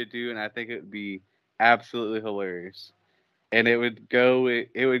hope they do, and I think it would be absolutely hilarious. And it would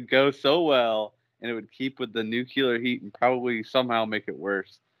go so well, and it would keep with the nuclear heat and probably somehow make it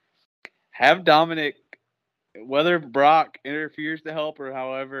worse. Have Dominic, whether Brock interferes to help or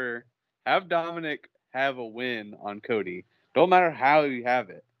however, have Dominic have a win on Cody. Don't matter how you have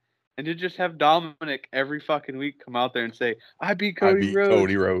it. And to just have Dominic every fucking week come out there and say, I beat Cody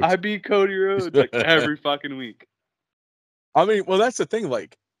Rhodes. I beat Cody Rhodes. Like every fucking week. I mean, well, that's the thing.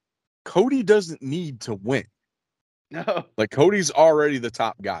 Like, Cody doesn't need to win. No. Like, Cody's already the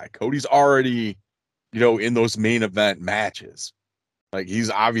top guy. Cody's already, in those main event matches. Like, he's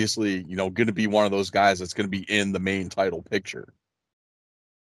obviously, going to be one of those guys that's going to be in the main title picture.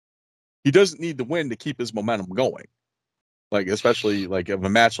 He doesn't need to win to keep his momentum going. Like, especially like of a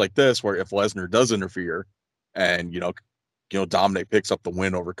match like this, where if Lesnar does interfere and, Dominic picks up the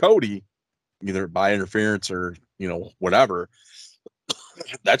win over Cody, either by interference or, whatever,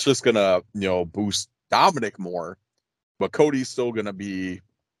 that's just going to, boost Dominic more. But Cody's still going to be,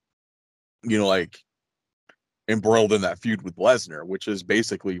 like embroiled in that feud with Lesnar, which is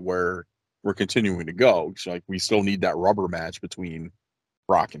basically where we're continuing to go. So, like, we still need that rubber match between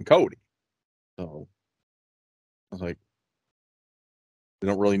Brock and Cody. So I was like, they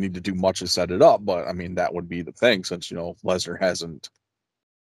don't really need to do much to set it up, but I mean, that would be the thing since, Lesnar hasn't,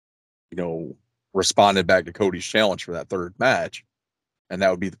 responded back to Cody's challenge for that third match. And that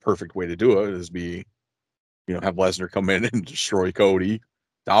would be the perfect way to do it is be, have Lesnar come in and destroy Cody.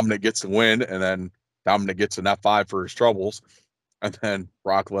 Dominic gets the win, and then Dominic gets an F5 for his troubles. And then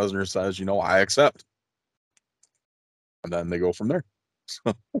Brock Lesnar says, I accept. And then they go from there.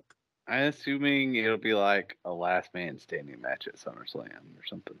 I'm assuming it'll be like a last man standing match at SummerSlam or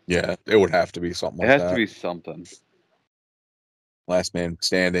something. Yeah, it would have to be something like that. It has to be something. Last man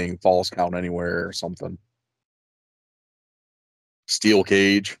standing, falls count anywhere or something. Steel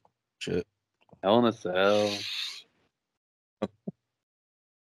cage. Shit. Hell in a Cell.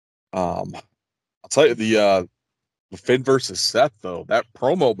 I'll tell you the Finn versus Seth though, that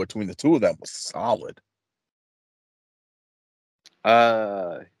promo between the two of them was solid.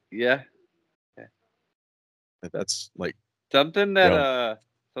 Yeah. That's like Something that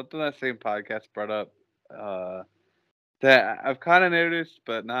same podcast brought up that I've kind of noticed,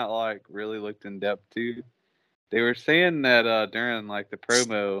 but not like really looked in depth to. They were saying that during like the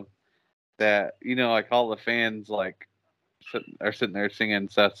promo that like all the fans like are sitting there singing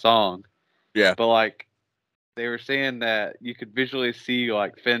Seth's song, Yeah. but like they were saying that you could visually see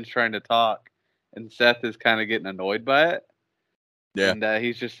like Finn's trying to talk, and Seth is kind of getting annoyed by it. Yeah. And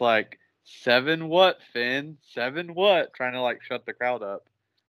he's just like, 7 what, Finn? 7 what? Trying to like shut the crowd up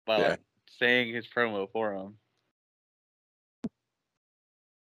by like saying his promo for him.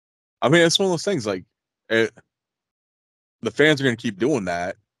 I mean, it's one of those things like the fans are going to keep doing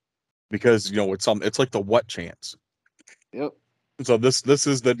that because it's like the what chance. Yep. So this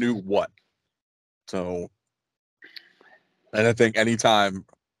is the new what. So, and I think what's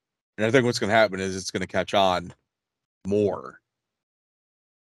going to happen is it's going to catch on more.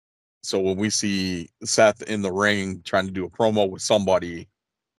 So when we see Seth in the ring trying to do a promo with somebody,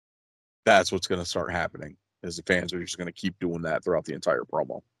 that's what's going to start happening. Is the fans are just going to keep doing that throughout the entire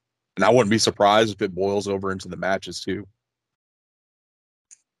promo. And I wouldn't be surprised if it boils over into the matches too.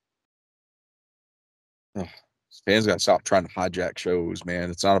 Ugh, fans got to stop trying to hijack shows, man.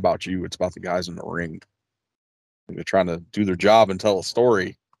 It's not about you. It's about the guys in the ring. They're trying to do their job and tell a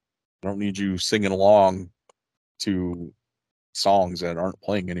story. I don't need you singing along to songs that aren't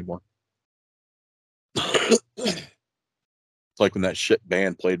playing anymore. It's like when that shit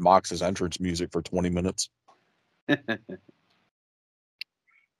band played Mox's entrance music for 20 minutes.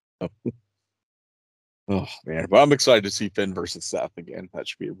 Oh, man. But I'm excited to see Finn versus Seth again. That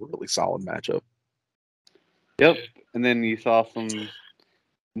should be a really solid matchup. Yep. And then you saw some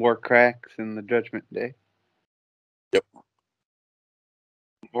more cracks in the Judgment Day. Yep.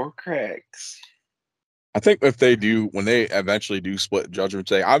 More cracks. I think when they eventually do split Judgment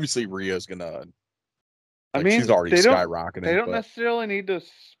Day, obviously Rhea's going to, she's already skyrocketing. They don't necessarily need to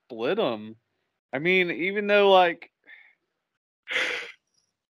split them. I mean, even though, like,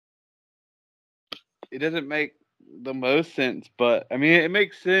 it doesn't make the most sense, but, I mean, it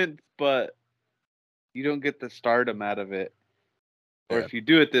makes sense, but you don't get the stardom out of it. Or if you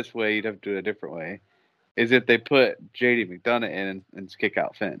do it this way, you'd have to do it a different way. Is if they put JD McDonough in and kick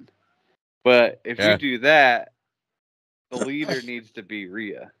out Finn. But if you do that, the leader needs to be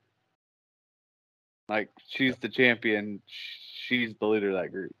Rhea. Like, she's the champion. She's the leader of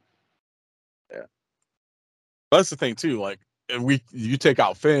that group. Yeah. But that's the thing, too. Like, you take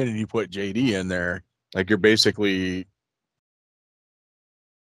out Finn and you put JD in there, like, you're basically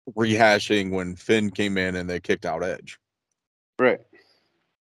rehashing when Finn came in and they kicked out Edge. Right.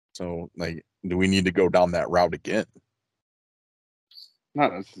 So, like, do we need to go down that route again?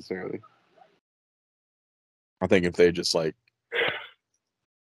 Not necessarily. I think if they just, like,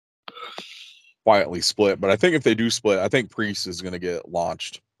 quietly split. But I think if they do split, I think Priest is going to get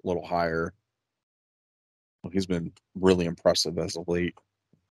launched a little higher. He's been really impressive as of late.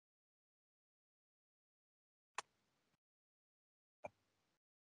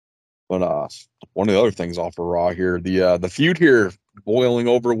 But one of the other things off of Raw here, the feud here boiling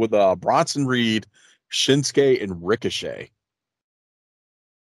over with Bronson Reed, Shinsuke, and Ricochet.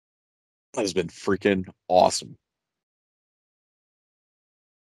 That has been freaking awesome.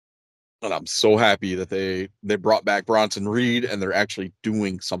 And I'm so happy that they brought back Bronson Reed and they're actually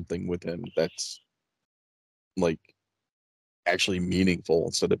doing something with him that's like actually meaningful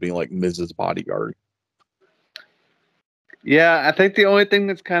instead of being like Miz's bodyguard. Yeah, I think the only thing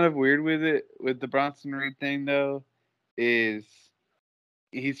that's kind of weird with the Bronson Reed thing though is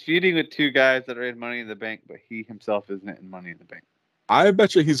he's feuding with two guys that are in Money in the Bank, but he himself isn't in Money in the Bank. I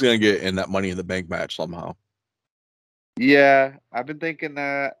bet you he's gonna get in that Money in the Bank match somehow. Yeah, I've been thinking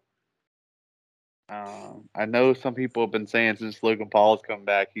that. I know some people have been saying since Logan Paul has come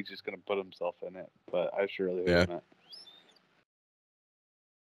back, he's just going to put himself in it, but I surely hope not.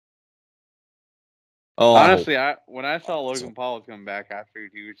 Oh, honestly, when I saw Logan Paul was coming back, I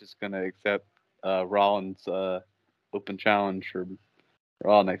figured he was just going to accept Rollins' open challenge for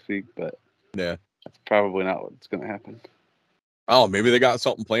Raw next week, but yeah, that's probably not what's going to happen. Oh, maybe they got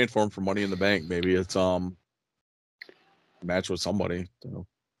something planned for him for Money in the Bank. Maybe it's match with somebody. So.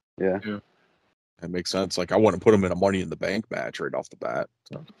 Yeah. That makes sense. Like I wouldn't put him in a Money in the Bank match right off the bat.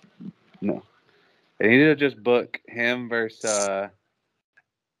 So. No. They need to just book him versus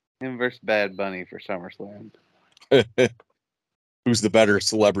Bad Bunny for SummerSlam. Who's the better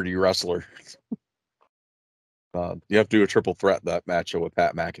celebrity wrestler? You have to do a triple threat that matchup with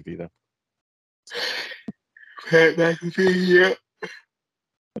Pat McAfee, though. Pat McAfee, yeah.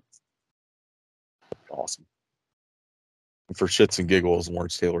 Awesome. And for shits and giggles,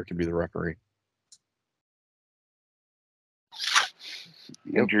 Lawrence Taylor can be the referee.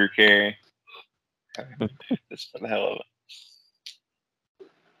 Yep. Drew Carey. Just for the hell of it.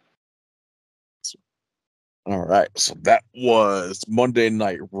 All right, so that was Monday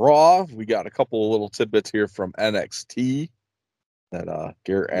Night Raw. We got a couple of little tidbits here from NXT that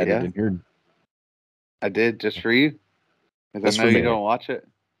Garrett added in here. I did just for you. Because Just I know for you me. don't watch it.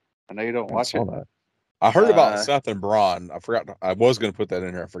 I know you don't watch it. That. I heard about Seth and Braun. I forgot. I was going to put that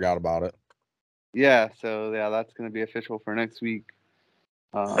in here. I forgot about it. Yeah, so that's going to be official for next week.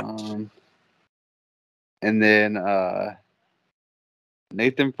 And then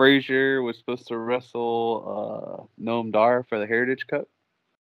Nathan Frazier was supposed to wrestle Noam Dar for the Heritage Cup.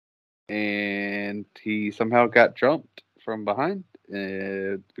 And he somehow got jumped from behind at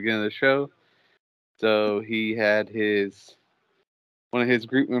the beginning of the show. So he had one of his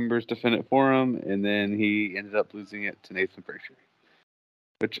group members defend it for him, and then he ended up losing it to Nathan Frazier.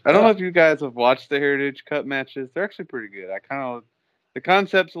 Which I don't know if you guys have watched the Heritage Cup matches. They're actually pretty good. The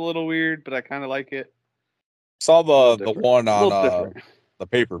concept's a little weird, but I kind of like it. Saw the one on different. The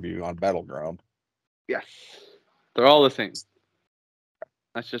pay-per-view on Battleground. Yes. They're all the same.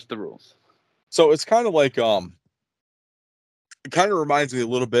 That's just the rules. So it's kind of like it kind of reminds me a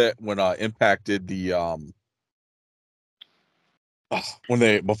little bit when Impact did the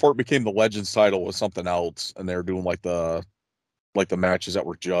before it became the Legends title was something else, and they were doing like the matches that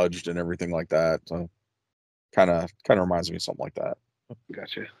were judged and everything like that. So kind of reminds me of something like that.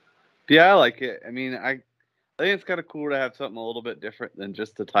 Gotcha. Yeah, I like it. I mean, I think it's kind of cool to have something a little bit different than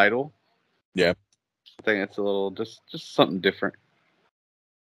just the title. Yeah. I think it's a little just something different.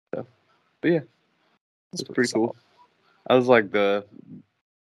 So, but yeah, it's pretty cool. I was like the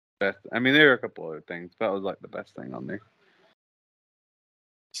best. I mean, there are a couple other things, but I was like the best thing on there.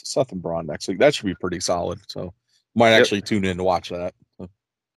 Seth and Braun next week. That should be pretty solid. So might actually tune in to watch that. So.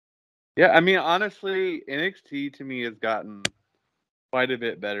 Yeah, I mean, honestly, NXT to me has gotten quite a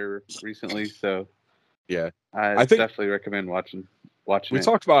bit better recently. So yeah, I think definitely recommend watching. We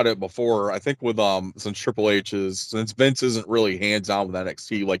talked about it before. I think with since Vince isn't really hands on with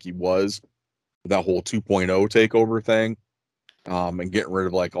NXT like he was with that whole 2.0 takeover thing, and getting rid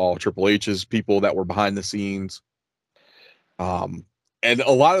of like all Triple H's people that were behind the scenes. And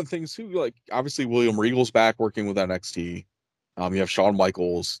a lot of things too, like obviously William Regal's back working with NXT. You have Shawn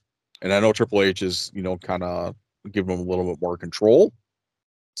Michaels, and I know Triple H is, kind of giving him a little bit more control.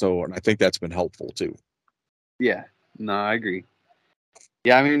 So, and I think that's been helpful too. Yeah, no, I agree.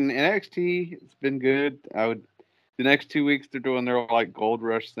 Yeah, I mean NXT, it's been good. The next 2 weeks they're doing their like Gold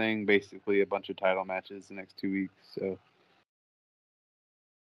Rush thing, basically a bunch of title matches the next 2 weeks. So,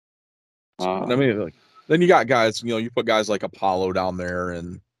 I mean, then you got guys, you put guys like Apollo down there,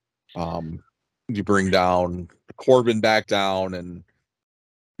 and you bring down Corbin back down, and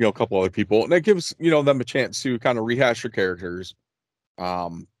a couple other people, and that gives them a chance to kind of rehash their characters.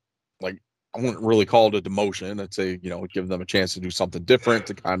 Like I wouldn't really call it a demotion. I'd say give them a chance to do something different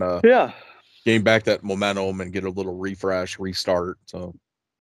to kind of gain back that momentum and get a little refresh, restart. So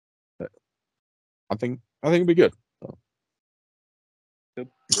I think it'd be good. So. Good.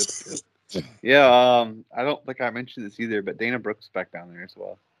 Yeah, I don't think I mentioned this either, but Dana Brooks back down there as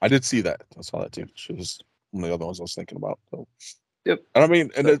well. I did see that. I saw that too. She was one of the other ones I was thinking about. So. Yep. And I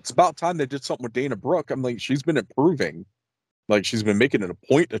mean, and it's about time they did something with Dana Brooke. I'm like, she's been improving. Like she's been making it a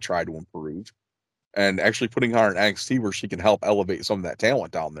point to try to improve, and actually putting her in NXT where she can help elevate some of that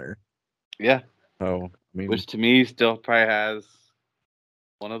talent down there. Yeah. So I mean, which to me still probably has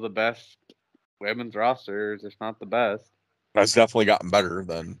one of the best women's rosters, if not the best. That's definitely gotten better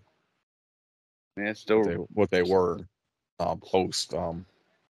than it's still what they were post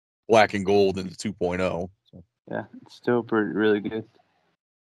Black and Gold into 2.0. So. Yeah, it's still really good.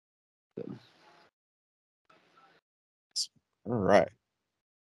 So. All right.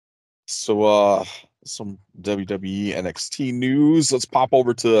 So some WWE NXT news. Let's pop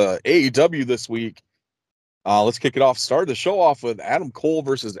over to AEW this week. Let's kick it off. Start the show off with Adam Cole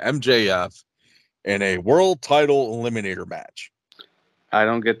versus MJF in a world title eliminator match. I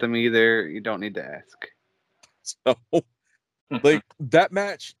don't get them either. You don't need to ask. So, like that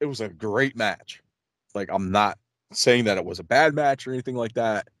match, it was a great match. Like I'm not saying that it was a bad match or anything like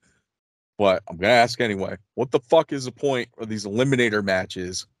that, but I'm gonna ask anyway. What the fuck is the point of these eliminator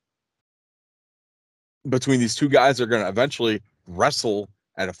matches between these two guys that are gonna eventually wrestle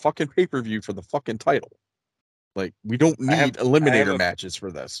at a fucking pay-per-view for the fucking title? Like we don't need eliminator matches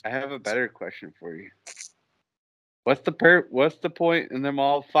for this. I have a better question for you. What's the point in them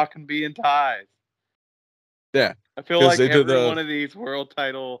all fucking being ties? Yeah. I feel like every one of these world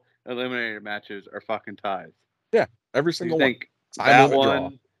title eliminator matches are fucking ties. Yeah, every single one. That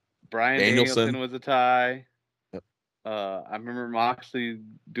one, Bryan Danielson was a tie. Yep. I remember Moxley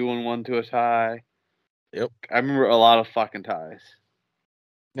doing one to a tie. Yep. I remember a lot of fucking ties.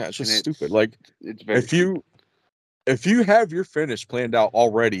 Yeah, it's And just stupid. Like, it's very if you have your finish planned out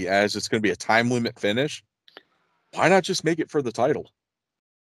already as it's going to be a time limit finish, why not just make it for the title?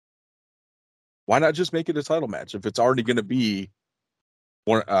 Why not just make it a title match if it's already going to be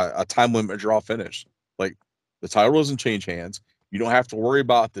a time limit draw finish? Like, the title doesn't change hands. You don't have to worry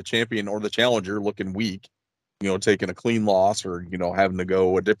about the champion or the challenger looking weak, taking a clean loss or, having to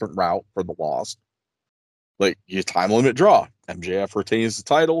go a different route for the loss. Like, you time limit draw. MJF retains the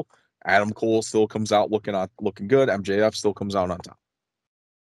title. Adam Cole still comes out looking good. MJF still comes out on top.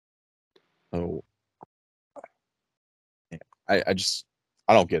 So, yeah, I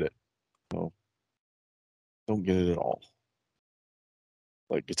don't get it. No, don't get it at all.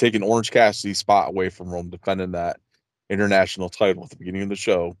 Like, you're taking Orange Cassidy's spot away from Rome, defending that international title at the beginning of the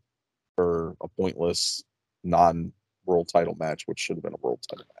show for a pointless non-world title match, which should have been a world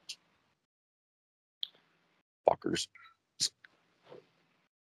title match. Fuckers.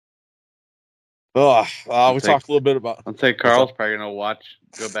 We talked a little bit about. I'll say Carl's probably gonna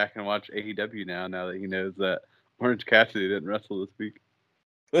go back and watch AEW now that he knows that Orange Cassidy didn't wrestle this week.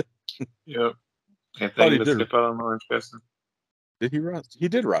 Yep. Can't think of the skip out on Orange Cassidy. Did he wrestle? He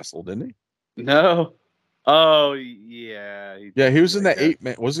did wrestle, didn't he? No. Oh yeah. He was in that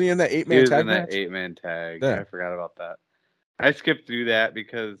 8-man. Wasn't he in that 8-man tag match? That 8-man tag. Yeah, I forgot about that. I skipped through that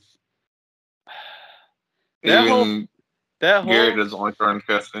because that whole Gary doesn't like Orange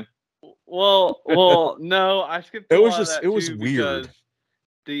Cassidy. Well, no, I skipped through it was weird.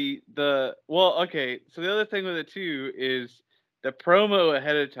 Okay, so the other thing with it too is the promo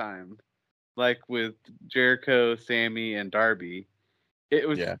ahead of time, like with Jericho, Sammy, and Darby. It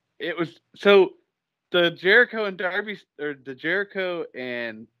was so the Jericho and Darby, or the Jericho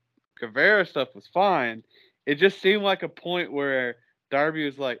and Guevara stuff was fine. It just seemed like a point where Darby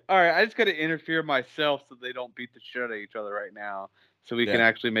was like, all right, I just got to interfere myself so they don't beat the shit out of each other right now, so we can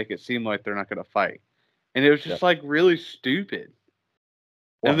actually make it seem like they're not going to fight. And it was just like really stupid.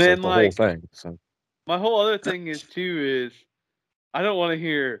 Well, and then like the whole thing. So my whole other thing is I don't want to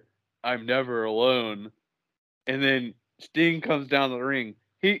hear "I'm never alone," and then Sting comes down the ring.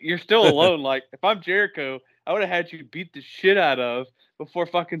 You're still alone. Like, if I'm Jericho, I would have had you beat the shit out of before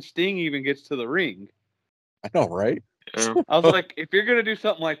fucking Sting even gets to the ring. I know, right? I was like, if you're gonna do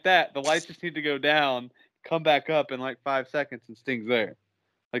something like that, the lights just need to go down, come back up in like 5 seconds, and Sting's there.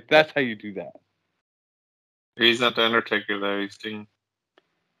 Like, that's how you do that. He's not the Undertaker, though. He's Sting.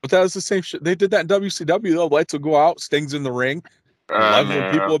 But that was the same shit. They did that in WCW, though. Lights will go out, Sting's in the ring,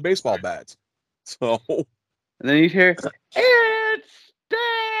 11 people with baseball bats. So, and then you hear, it's Sting!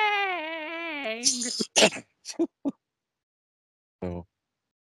 So,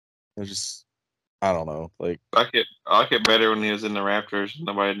 I don't know. Like, I like it better when he was in the Raptors.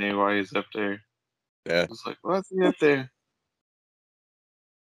 Nobody knew why he was up there. Yeah. I was like, why's he up there?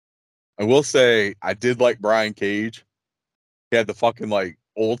 I will say, I did like Brian Cage. He had the fucking, like,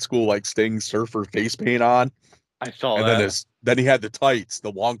 old school, like, Sting surfer face paint on. I saw and that. Then he had the tights,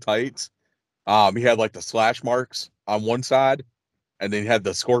 the long tights. He had, like, the slash marks on one side, and then he had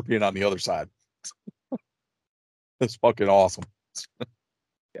the scorpion on the other side. That's fucking awesome.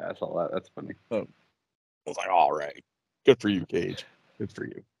 Yeah, I saw that. That's funny. I was like, all right. Good for you, Cage. Good for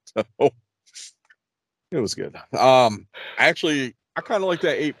you. So, it was good. Actually, I kind of like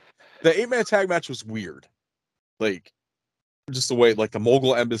that the 8-man tag match was weird. Like, just the way, like, the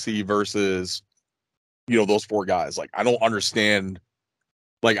Mogul Embassy versus, those 4 guys. Like, I don't understand,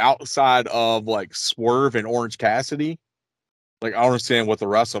 like, outside of, like, Swerve and Orange Cassidy, like, I don't understand what the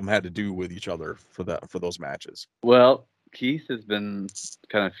rest of them had to do with each other for those matches. Well, Keith has been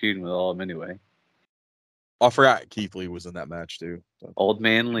kind of feuding with all of them anyway. I forgot Keith Lee was in that match too. So. Old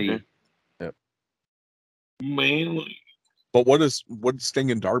Man Lee. Yep. Manly. But what does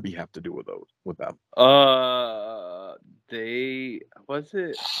Sting and Darby have to do with them? I think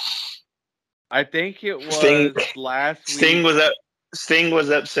it was last week. Sting was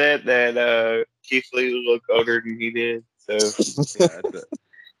upset that Keith Lee looked older than he did. So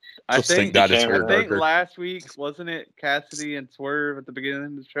I think last week, wasn't it Cassidy and Swerve at the beginning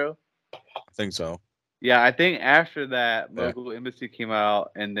of the show? I think so. Yeah, I think after that, Mogul Embassy came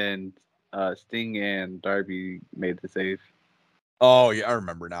out, and then Sting and Darby made the save. Oh, yeah, I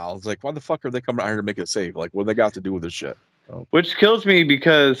remember now. I was like, why the fuck are they coming out here to make a save? Like, what they got to do with this shit? Oh. Which kills me,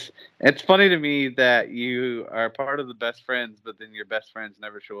 because it's funny to me that you are part of the best friends, but then your best friends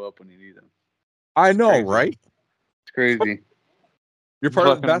never show up when you need them. I know, crazy. Right? It's crazy. You're part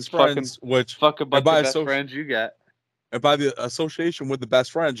of the best friends, which fuck a bunch of best friends you got. And by the association with the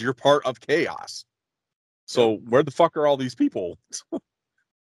best friends, you're part of chaos. So where the fuck are all these people?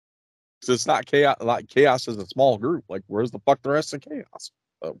 So it's not chaos. Like chaos is a small group. Like where's the fuck the rest of chaos?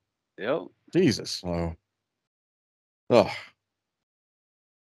 Oh, Yep. Jesus. Oh. For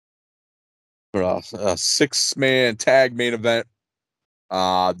a 6-man tag main event.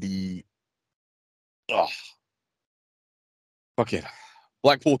 The fucking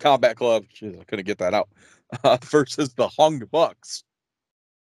Blackpool Combat Club. Jeez, I couldn't get that out. Versus the Hung Bucks.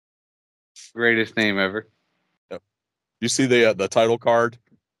 Greatest name ever. Yep. You see the title card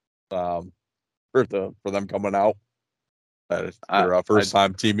for them coming out. That is their first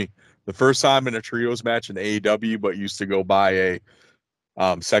time teaming. The first time in a trios match in AEW, but used to go by a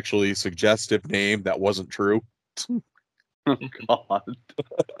sexually suggestive name that wasn't true. Oh God,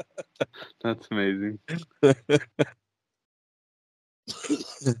 that's amazing.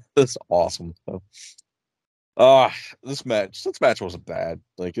 That's awesome. This match wasn't bad.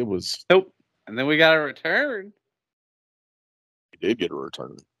 Like it was. Nope. And then we got a return. We did get a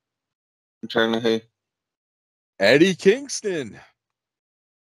return. Return to who? Eddie Kingston.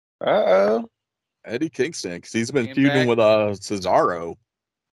 Uh-oh. Eddie Kingston, because he's been Came feuding back. with Cesaro.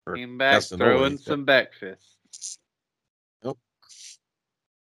 Came back throwing some back fists. Yep.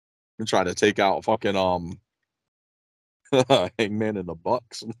 And trying to take out fucking Hangman and the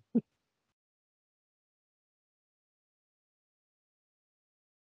Bucks.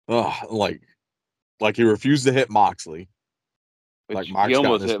 Like he refused to hit Moxley. Which Like Mox he got in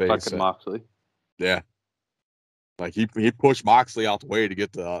almost his hit face. fucking Moxley. Yeah. Like he pushed Moxley out the way to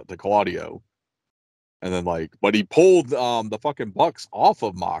get to Claudio. And then but he pulled the fucking Bucks off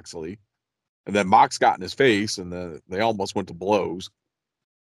of Moxley. And then Mox got in his face and then they almost went to blows.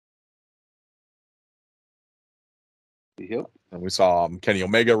 Yep. And we saw Kenny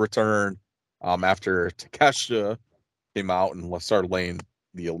Omega return after Takeshita came out and started laying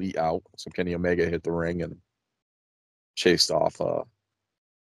the Elite out. So Kenny Omega hit the ring and chased off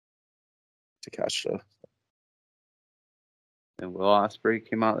Takeshita. And Will Ospreay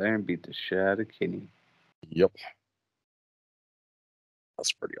came out there and beat the shit out of Kenny. Yep.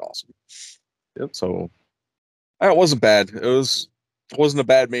 That's pretty awesome. Yep. So it wasn't bad. It wasn't a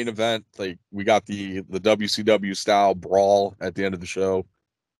bad main event. Like we got the WCW style brawl at the end of the show,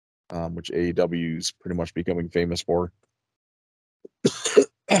 which AEW is pretty much becoming famous for.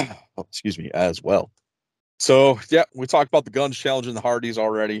 Excuse me, as well. So yeah, we talked about the Guns challenging the Hardys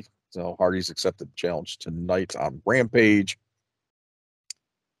already. So Hardys accepted the challenge tonight on Rampage.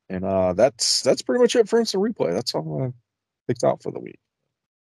 And that's pretty much it for Instant Replay. That's all I picked out for the week.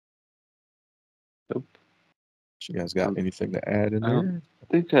 Nope. You guys got anything to add in there? I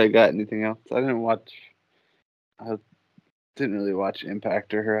think I got anything else. I didn't really watch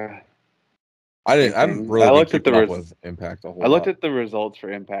Impact or I haven't really been keeping up with Impact a whole lot. I looked at the results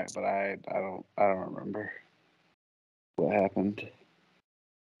for Impact, but I don't remember what happened.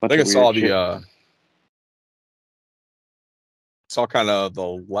 I think I saw kind of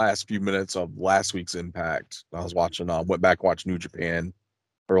the last few minutes of last week's Impact. I was watching went back watched New Japan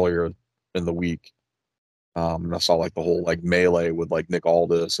earlier in the week. And I saw the whole melee with Nick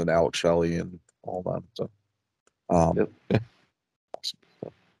Aldis and Alex Shelley and all that. So Yep. Yeah. Awesome.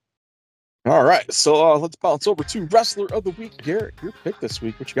 All right, so let's bounce over to Wrestler of the Week. Garrett, your pick this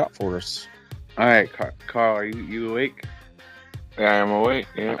week. What you got for us? All right, Carl, are you awake? Yeah, I'm awake.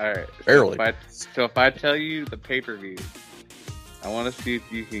 Yeah. All right. Barely. So if I tell you the pay-per-view, I want to see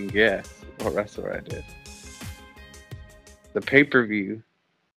if you can guess what wrestler I did. The pay-per-view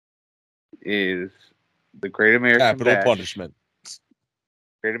is the Great American Capital Bash. Punishment.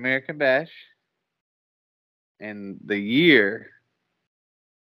 Great American Bash. And the year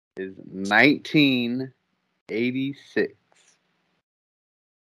is 1986.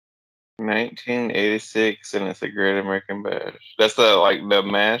 1986, and it's a Great American Bash. That's the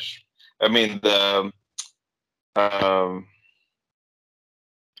mash. I mean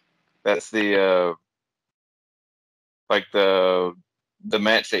that's the the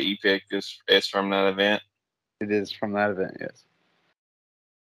match that you picked is from that event. It is from that event, yes.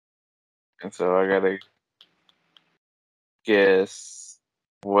 And so I gotta guess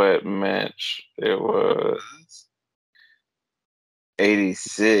what match it was.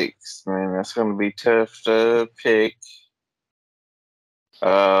 86, man, that's gonna be tough to pick.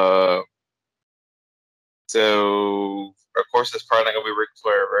 So of course it's probably not gonna be Ric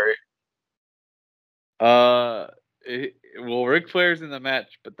Flair, right? Well, Ric Flair's in the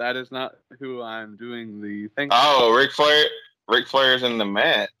match, but that is not who I'm doing the thing. Oh, Ric Flair's in the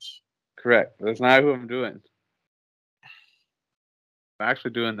match. Correct. That's not who I'm doing. I'm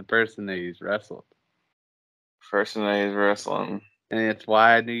actually doing the person that he's wrestled. Person that he's wrestling. And it's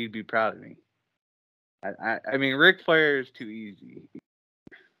why I knew you'd be proud of me. I mean, Ric Flair is too easy.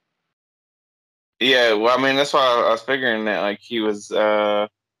 Yeah, well, I mean, that's why I was figuring that like he was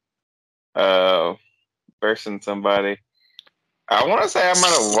versing somebody. I want to say I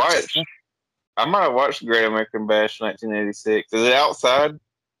might have watched Great American Bash 1986. Is it outside?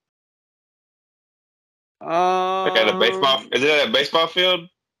 Like at a baseball? Is it at a baseball field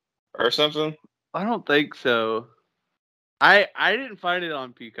or something? I don't think so. I didn't find it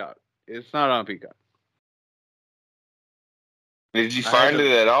on Peacock. It's not on Peacock. Did you I had find to-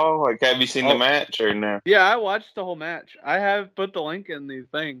 it at all? Like, have you seen the Oh. match or no? Yeah, I watched the whole match. I have put the link in the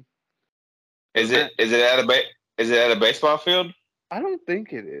thing. Is it at a baseball field? I don't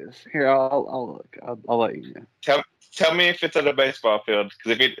think it is. Here, I'll look. I'll let you know. Tell me if it's at a baseball field.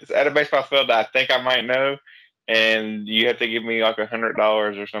 Because if it's at a baseball field, I think I might know. And you have to give me like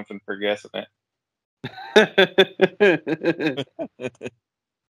 $100 or something for guessing it.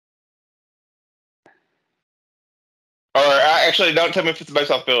 Or actually, don't tell me if it's a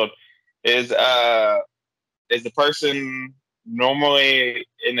baseball field. Is the person normally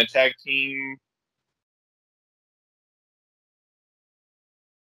in the tag team?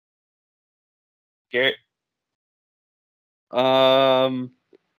 Garrett? No.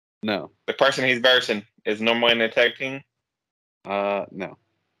 The person he's versing is normally in the tag team? No.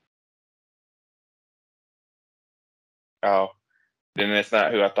 Oh, then it's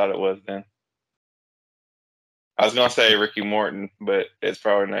not who I thought it was then. I was going to say Ricky Morton, but it's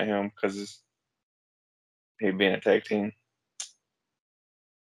probably not him because he'd be in a tag team.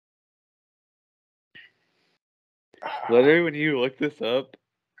 Literally, when you look this up,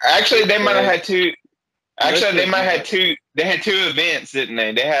 Actually, they might have had two. Actually, Listen, they might have had two. They had two events, didn't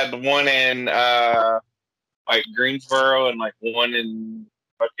they? They had one in like Greensboro and like one in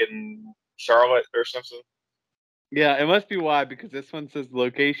fucking Charlotte or something. yeah, it must be why, because this one says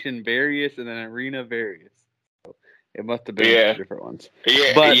location various and then arena various. So it must have been two different ones.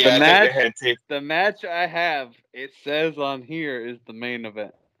 Yeah, But yeah, the match I have, it says on here is the main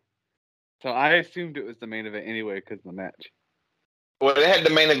event. So I assumed it was the main event anyway because of the match. Well, they had the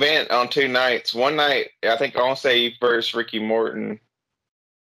main event on two nights. One night, I think I want to say first Ricky Morton.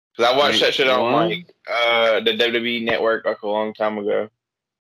 Because I watched that shit on like the WWE Network like a long time ago.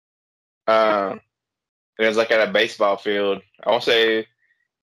 It was like at a baseball field. I want to say,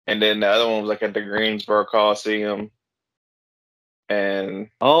 and then the other one was like at the Greensboro Coliseum. And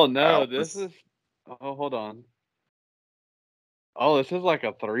oh no, this is. Oh, hold on. Oh, this is like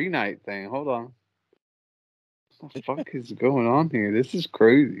a 3-night thing. Hold on. What the fuck is going on here? This is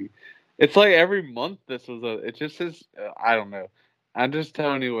crazy. It's like every month this was a. It just says I don't know. I'm just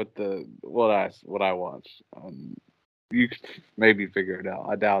telling you what I watched. You could maybe figure it out.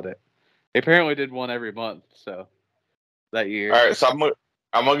 I doubt it. They apparently did one every month, so that year. All right, so I'm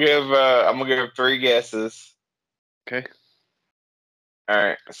gonna give three guesses. Okay. All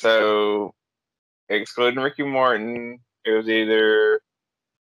right, so excluding Ricky Morton, it was either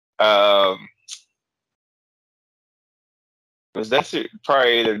it was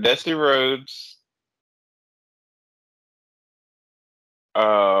probably either Dusty Rhodes,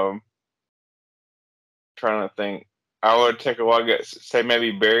 trying to think. I would take a while to say maybe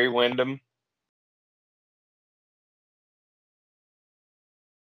Barry Windham.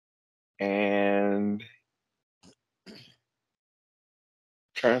 And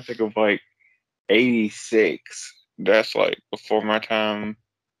trying to think of like 86. That's like before my time.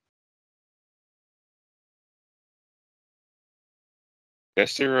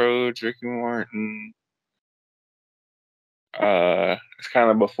 Dusty Rhodes, Ricky Morton. It's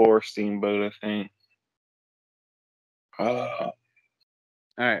kind of before Steamboat, I think. All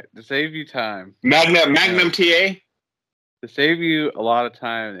right, to save you time. Magnum TA. To save you a lot of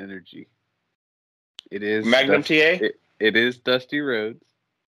time and energy. It is Magnum TA. It is Dusty Rhodes,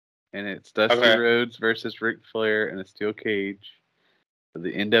 and it's Dusty Rhodes versus Ric Flair in a steel cage for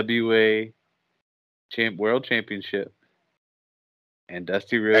the NWA World Championship, and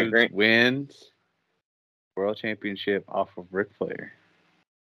Dusty Rhodes wins World Championship off of Ric Flair.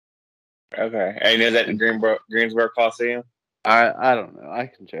 Okay, and is that the Greensboro Coliseum? I don't know. I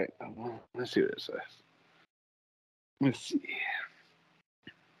can check. Let's see what it says. Let's see.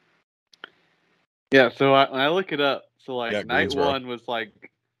 Yeah, so when I look it up, so like night one was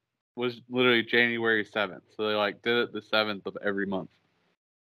literally January 7th. So they like did it the 7th of every month.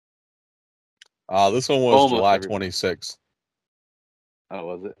 This one was almost July 26th. Oh,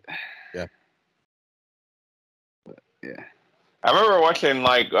 was it? Yeah. But, yeah. I remember watching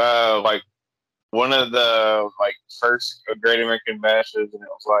like one of the like first Great American Bashes, and it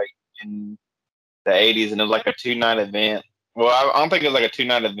was like in the 80s, and it was like a 2-night event. Well, I don't think it was like a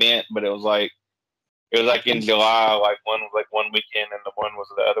 2-night event, but it was like It was like in July, like one was like one weekend and the one was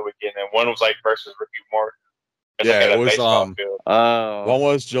the other weekend, and one was like versus Ricky Morton. It's Yeah, like at it a was, baseball field. one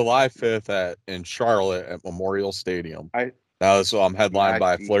was July 5th in Charlotte at Memorial Stadium. That was headlined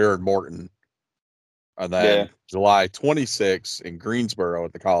by Flair and Morton. And then July 26th in Greensboro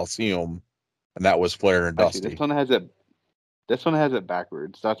at the Coliseum, and that was Flair and Dusty. This one has it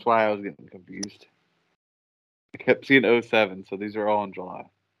backwards. That's why I was getting confused. I kept seeing 07, so these are all in July.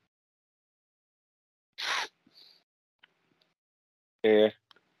 Yeah.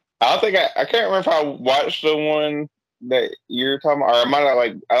 I don't think I can't remember if I watched the one that you're talking about, or I might have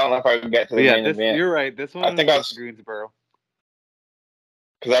I don't know if I got to the main event. You're right. This one I think I was Greensboro.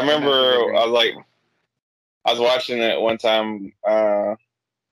 Because I remember I was watching it one time on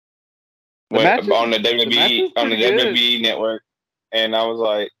the WWE network, and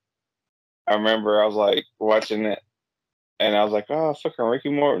I remember I was watching it, and I was like, oh, fucking Ricky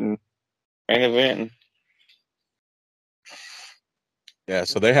Morton main event. Yeah,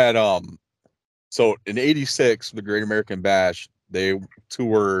 so they had so in '86 the Great American Bash, they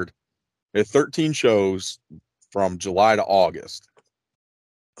toured. They had 13 shows from July to August,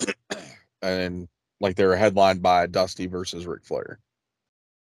 and they were headlined by Dusty versus Ric Flair.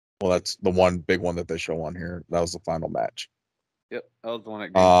 Well, that's the one big one that they show on here. That was the final match. Yep, that was the one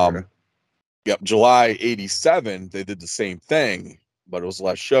at Greensboro. Yep, July '87 they did the same thing, but it was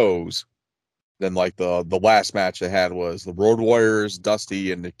less shows. Then the last match they had was the Road Warriors,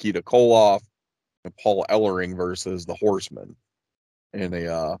 Dusty and Nikita Koloff, and Paul Ellering versus the Horsemen in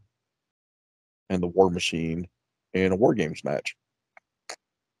the War Machine in a War Games match.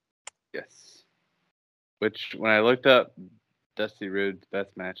 Yes. Which, when I looked up Dusty Rhodes'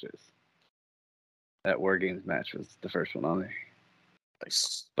 best matches, that War Games match was the first one on there.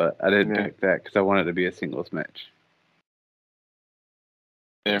 Nice. But I didn't pick that because I wanted it to be a singles match.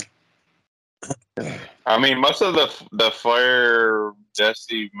 Yeah. I mean, most of the Flair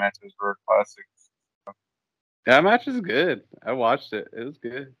Dusty matches were classics. That match is good. I watched it. It was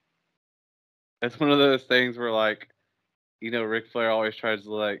good. It's one of those things where, Ric Flair always tries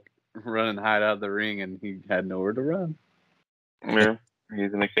to run and hide out of the ring, and he had nowhere to run. Yeah,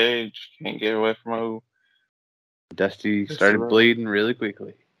 he's in a cage. Can't get away from home. Dusty started bleeding really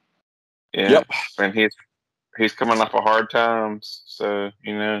quickly. Yeah, yep. And he's coming off of hard times, so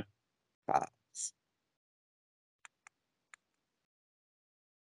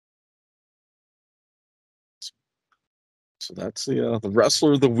So that's the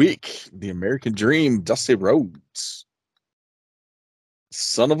wrestler of the week, the American Dream, Dusty Rhodes,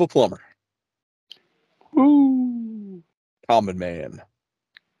 son of a plumber. Woo! Common man,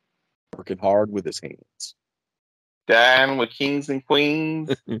 working hard with his hands. Dying with kings and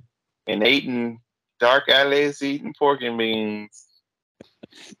queens, and eating dark alleys, eating pork and beans.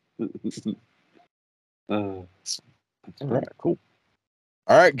 All right, cool.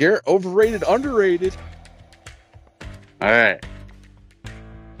 All right, Garrett, overrated, underrated. All right.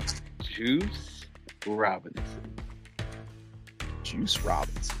 Juice Robinson. It's a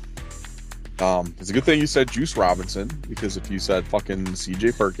good thing you said Juice Robinson, because if you said fucking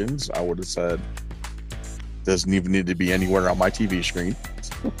CJ Perkins, I would have said doesn't even need to be anywhere on my TV screen.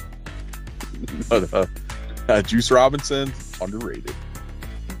 But Juice Robinson, underrated.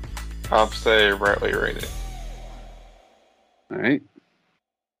 I'll say rightly rated. All right.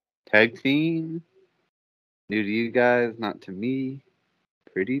 Tag team. New to you guys, not to me.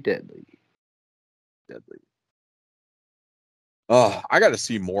 Pretty deadly. I got to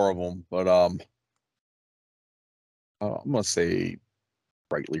see more of them, but I'm gonna say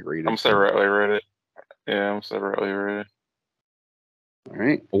rightly rated. I'm say rightly rated. Yeah, I'm say rightly rated. All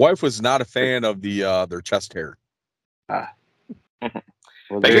right. My wife was not a fan of their chest hair. Well,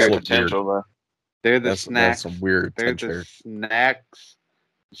 they got potential though. They're the snacks. That's some weird. They're the snacks.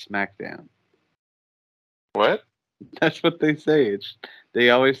 SmackDown. What? That's what they say. They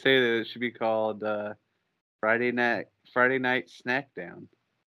always say that it should be called Friday night Snackdown.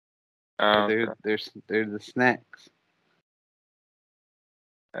 They're the snacks.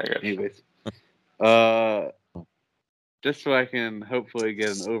 I got you. Anyways, just so I can hopefully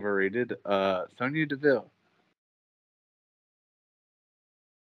get an overrated, Sonya Deville.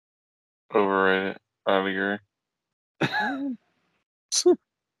 Overrated. I agree.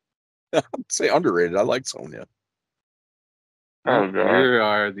 I'd say underrated. I like Sonya. Oh God! You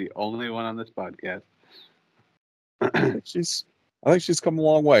are the only one on this podcast. I think she's come a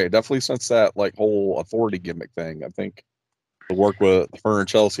long way. Definitely since that whole authority gimmick thing. I think the work with her and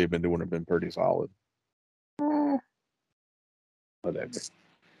Chelsea have been pretty solid. Whatever.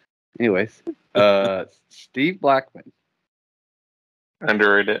 Anyways, Steve Blackman.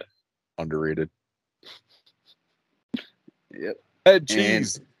 Underrated. Yep. Head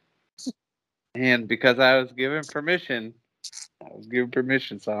cheese. And because I was given permission, so I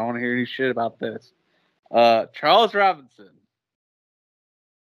don't want to hear any shit about this. Charles Robinson.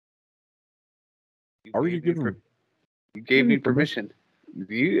 How are you giving? You gave me permission.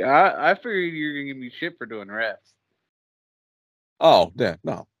 I figured you were gonna give me shit for doing refs. Oh, yeah,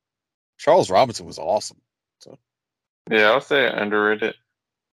 no. Charles Robinson was awesome. So Yeah, I'll say underrated.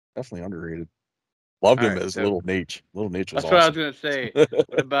 definitely underrated. Loved him as so Little Nate. Little Nate was that's what I was awesome. gonna say.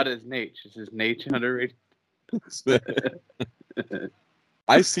 What about his Nate? Is his Nate underrated?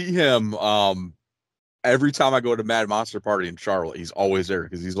 I see him every time I go to Mad Monster Party in Charlotte. He's always there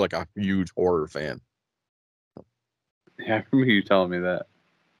because he's like a huge horror fan. Yeah, I remember you telling me that.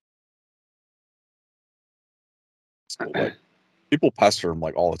 So, like, people pester him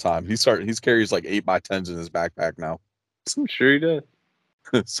like all the time. He carries like 8x10s in his backpack now. I'm sure he does.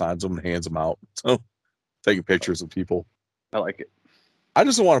 Signs them and hands them out. So taking pictures of people. I like it. I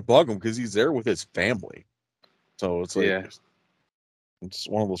just don't want to bug him because he's there with his family. So it's like, Yeah. it's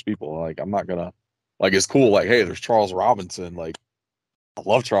one of those people. Like, I'm not gonna, like, it's cool. Like, hey, there's Charles Robinson. Like, I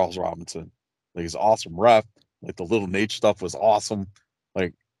love Charles Robinson. Like, he's an awesome ref. Like, the Little Nate stuff was awesome.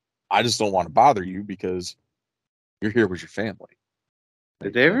 Like, I just don't want to bother you because you're here with your family.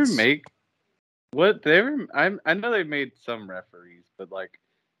 Did they ever make what they ever? I know they made some referees, but like,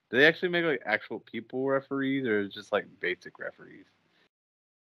 did they actually make like actual people referees, or just like basic referees?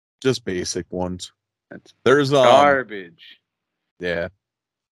 Just basic ones. That's There's garbage. Yeah.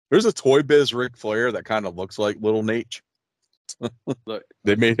 There's a Toy Biz Ric Flair that kind of looks like Little Nate. Look,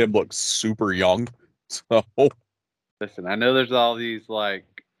 They made him look super young. So listen, I know there's all these like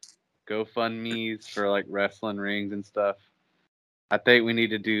GoFundMe's for like wrestling rings and stuff. I think we need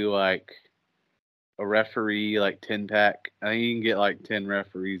to do like a referee like 10-pack. I think you can get like 10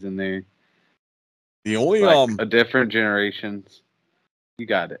 referees in there. the only Like a different generations. You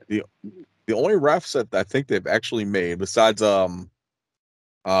got it. the only refs that I think they've actually made besides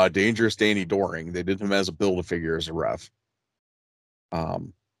Dangerous Danny Doring, they did him as a Build-A-Figure as a ref.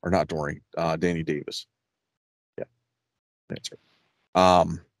 Or not Doring, Danny Davis. Yeah. That's right.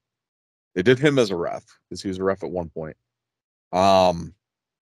 They did him as a ref because he was a ref at one point. Of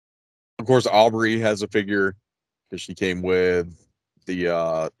course, Aubrey has a figure because she came with the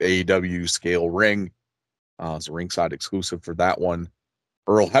AEW scale ring. It's a ringside exclusive for that one.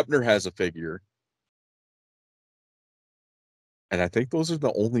 Earl Hebner has a figure. And I think those are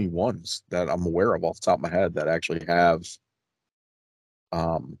the only ones that I'm aware of off the top of my head that actually have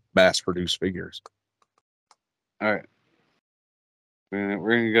mass-produced figures. All right. We're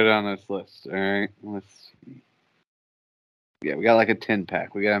gonna go down this list. All right. Let's see. Yeah, we got like a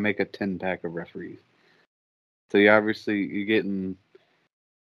 10-pack. We gotta make a 10-pack of referees. So you're getting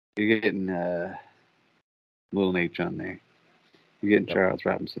Little Nate on there. You're getting Charles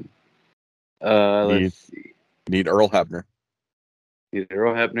Robinson. Let's see. Need Earl Hebner. Need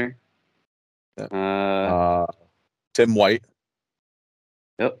Earl Hebner. Tim White.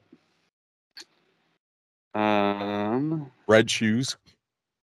 Yep. Red Shoes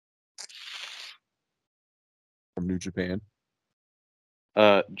from New Japan.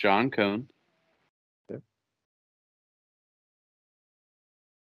 John Cone.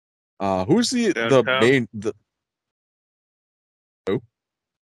 Who's the main who?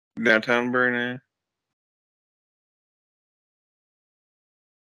 Downtown Burner.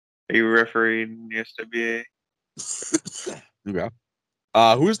 He refereed in the SWA. Yeah.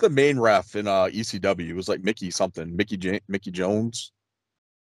 Who's the main ref in ECW? It was like Mickey something. Mickey Jones.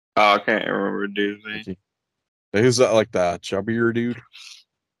 Oh, I can't remember dude's name. Who's that, like the chubbier dude?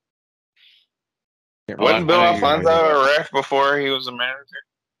 Wasn't Bill Alfonso a ref before he was a manager?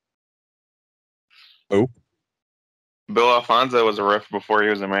 Oh. Bill Alfonso was a ref before he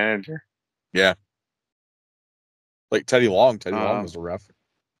was a manager. Yeah. Like Teddy Long. Teddy Long was a ref.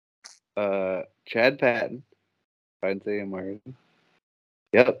 Chad Patton. If I didn't say him where.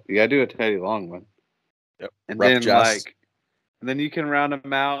 Yep, you gotta do a Teddy Long one. Yep. And Ref then and then you can round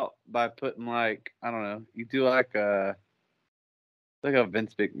them out by putting like, I don't know, you do like a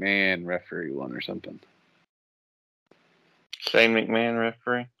Vince McMahon referee one or something. Shane McMahon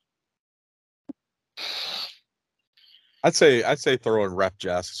referee. I'd say throw in Ref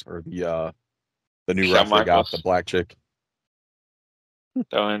Jess or the new Shawn ref they got, Michaels. the black chick.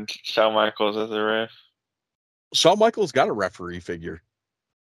 Throwing Shawn Michaels as a ref. Shawn Michaels got a referee figure.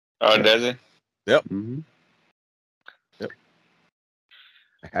 Oh, does he? Yep. Mm-hmm. Yep.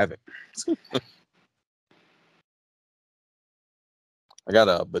 I have it. I got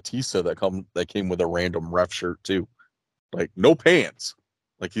a Batista that came with a random ref shirt too. Like no pants.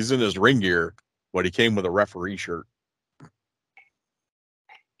 Like he's in his ring gear, but he came with a referee shirt.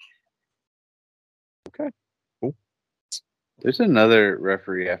 There's another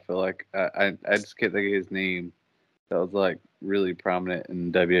referee. I feel like I just can't think of his name. That was like really prominent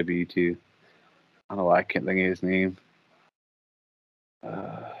in WWE too. I don't know why I can't think of his name.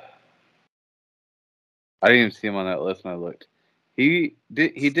 I didn't even see him on that list when I looked. He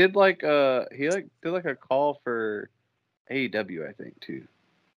did like a call for AEW, I think too.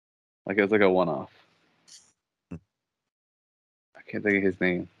 Like it was like a one-off. I can't think of his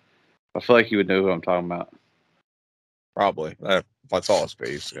name. I feel like you would know who I'm talking about. Probably. If I saw his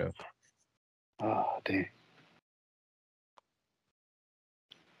face, yeah. Oh dang.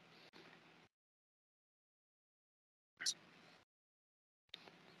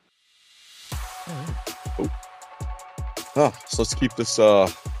 Oh, so let's keep this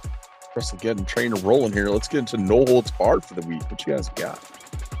Wrestlegeddon train rolling here. Let's get into No Holds Barred for the week. What you guys got?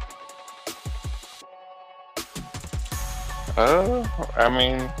 I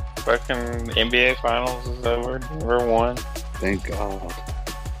mean, fucking NBA Finals is over. We're won. Thank God.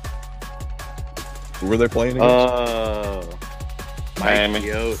 Who were they playing against? Oh, Miami.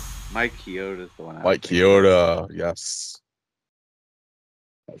 Mike Chioda is the one. Mike Chioda, yes.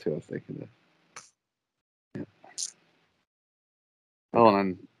 That's who I was thinking of. Yeah. Oh,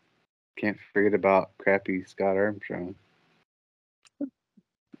 and I can't forget about crappy Scott Armstrong.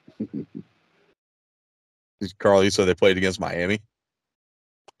 Carl, you said they played against Miami?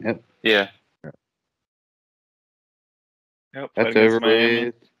 Yep. Yeah. Yep, That's over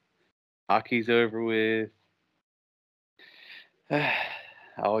with. Hockey's over with.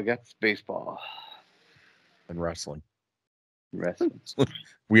 All I got is baseball. And wrestling. Wrestling.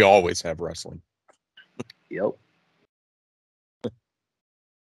 We always have wrestling. Yep.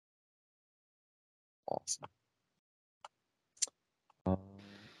 Awesome.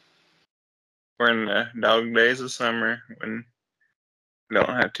 We're in the dog days of summer when we don't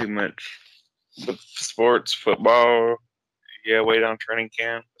have too much sports, football. Yeah, wait on training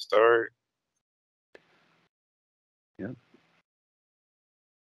camp to start. Yep.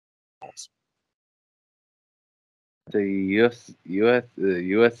 Awesome. The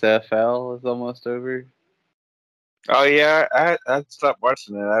USFL is almost over. Oh yeah, I stopped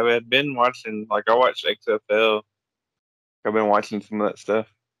watching it. I had been watching, like, I watched XFL. I've been watching some of that stuff.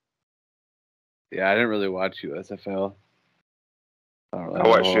 Yeah, I didn't really watch USFL. I don't really I know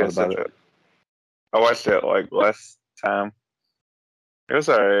watched a lot about USFL. it. I watched it like last time. It was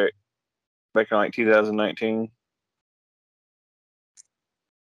alright. Back in like 2019.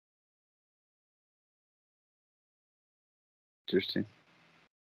 Interesting.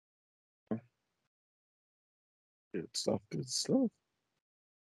 Good stuff. Good stuff.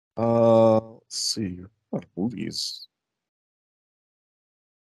 Let's see. What movies?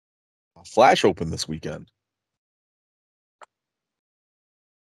 Flash opened this weekend.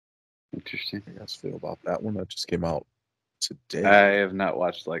 Interesting. How you guys feel about that one? That just came out today. I have not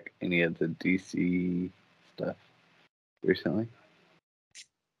watched like any of the DC stuff recently.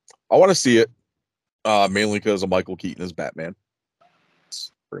 I want to see it, mainly because of Michael Keaton as Batman.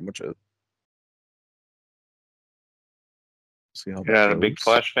 That's pretty much it. See how Yeah, that the big goes.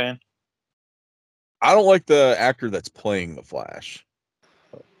 Flash fan. I don't like the actor that's playing the Flash.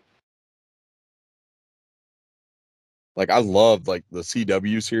 Like, I loved like the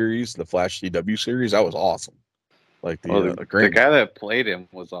CW series, the Flash CW series. That was awesome. Like The Grant, guy that played him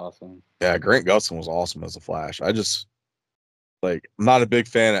was awesome. yeah, Grant Gustin was awesome as the Flash. I just I'm not a big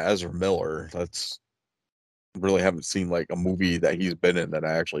fan of Ezra Miller. That's really haven't seen like a movie that he's been in that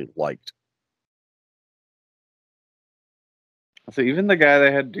I actually liked. So even the guy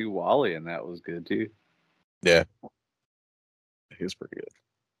that had to do Wally in that was good too. Yeah, he was pretty good.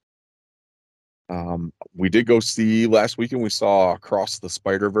 We did go see last weekend. We saw Across the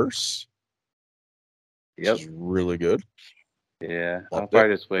Spider-Verse. Yep. Which is really good. Yeah. I'll Loved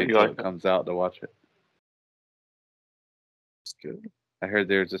probably it. just wait You till like it it? comes out to watch it. It's good. I heard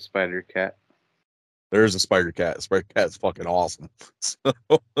there's a Spider Cat. There's a Spider Cat. The Spider Cat's fucking awesome.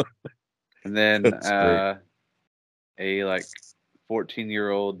 And then That's great. a like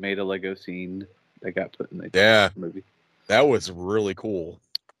 14-year-old made a Lego scene that got put in the Yeah, movie. that was really cool.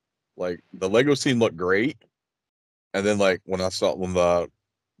 Like the Lego scene looked great, and then like when the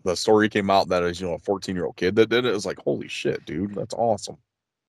story came out that is a 14-year-old kid that did it, it was like, holy shit, dude, that's awesome.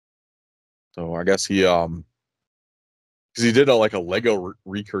 So I guess he because he did a Lego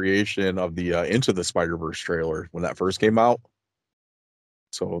recreation of the Into the Spider-Verse trailer when that first came out.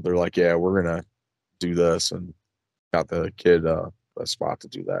 So they're like, yeah, we're gonna do this, and got the kid a spot to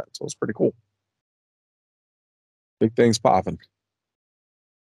do that. So it's pretty cool. Big things popping.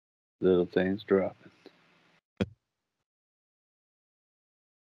 Little things dropping.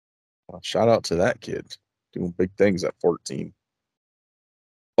 Shout out to that kid. doing big things at 14.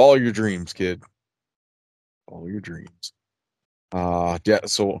 Follow your dreams, kid. Follow your dreams.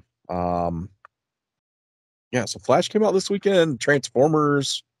 So Flash came out this weekend.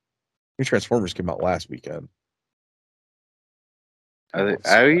 Transformers came out last weekend. I'm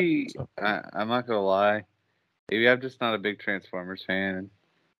not gonna lie. Maybe I'm just not a big Transformers fan,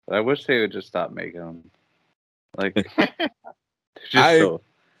 but I wish they would just stop making them. Like,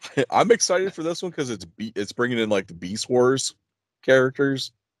 I'm excited for this one because it's bringing in like the Beast Wars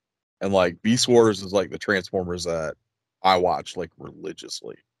characters, and like Beast Wars is like the Transformers that I watch like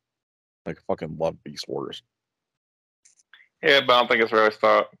religiously. Like, I fucking love Beast Wars. Yeah, but I don't think it's really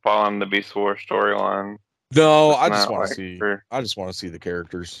following the Beast Wars storyline. No, I just want to see. I just want to see the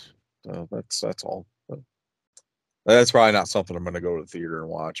characters. So that's all. But that's probably not something I'm going to go to the theater and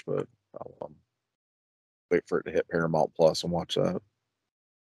watch, but I'll wait for it to hit Paramount Plus and watch that.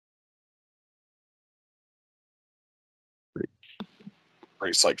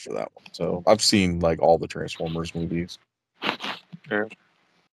 Pretty psyched for that one. So I've seen like all the Transformers movies. Sure.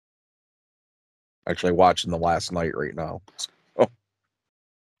 Actually, watching the last night right now. So,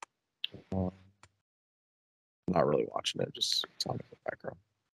 not really watching it, just on the background.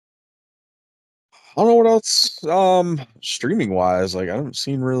 I don't know what else. Streaming wise, like I haven't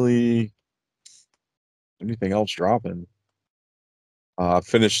seen really anything else dropping.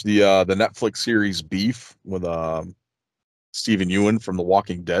 Finished the Netflix series Beef with Stephen Ewan from The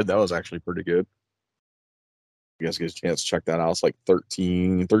Walking Dead. That was actually pretty good. You guys get a chance to check that out. It's like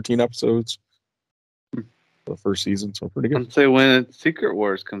 13 episodes for the first season, so pretty good. I'd say when Secret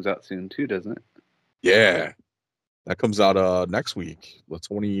Wars comes out soon too, doesn't it? Yeah, that comes out next week, the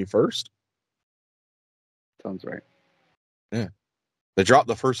 21st. Sounds right. Yeah, they dropped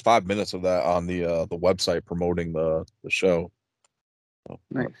the first 5 minutes of that on the website promoting the show. So,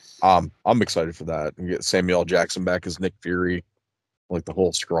 nice. I'm excited for that. We get Samuel L. Jackson back as Nick Fury. Like the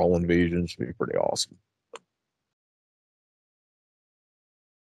whole Skrull invasion should be pretty awesome.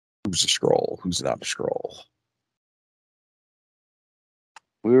 Who's a Skrull? Who's not a Skrull?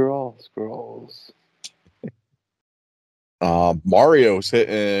 We're all Skrulls. Mario's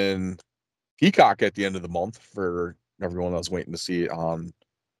hitting Peacock at the end of the month for everyone that was waiting to see it on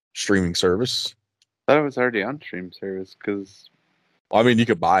streaming service. I thought it was already on stream service because. I mean, you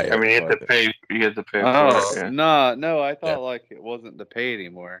could buy it. I mean, you have to pay. You have to pay Oh, for it. Yeah. no! I thought like it wasn't to pay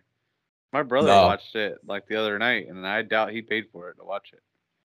anymore. My brother watched it like the other night, and I doubt he paid for it to watch it.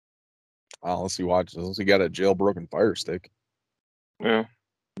 Unless he watches, unless he got a jailbroken Fire Stick. Yeah.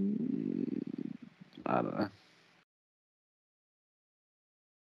 I don't know.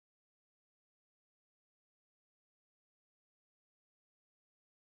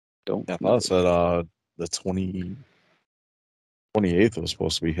 I thought it said the 28th was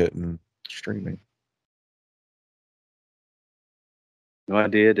supposed to be hitting streaming. No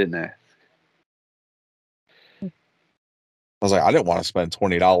idea, didn't I? I was like, I didn't want to spend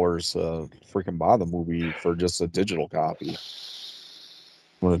 $20 freaking buy the movie for just a digital copy.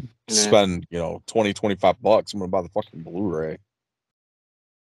 I'm going to spend, $20, $25. I'm going to buy the fucking Blu-ray.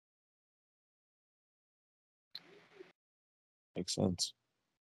 Makes sense.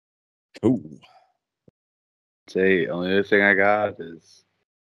 Cool. Say, only other thing I got is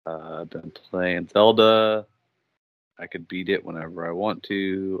I've been playing Zelda. I could beat it whenever I want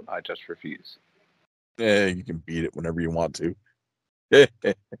to. I just refuse. Yeah, you can beat it whenever you want to. You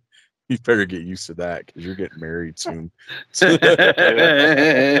better get used to that because you're getting married soon. Yep,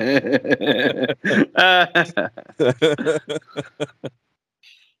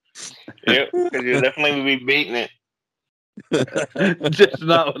 because you'll definitely be beating it. Just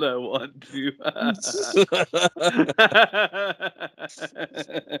not what I want to.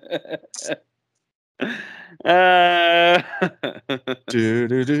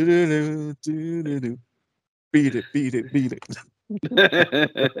 Beat it.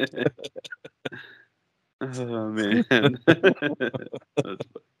 Oh man.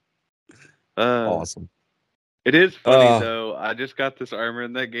 Awesome. It is funny though. I just got this armor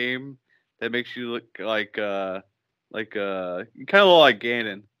in that game that makes you look like you kind of look like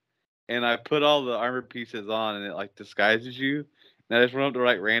Ganon. And I put all the armor pieces on, and it like disguises you. And I just went up to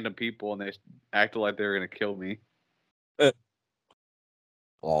like random people, and they acted like they were gonna kill me.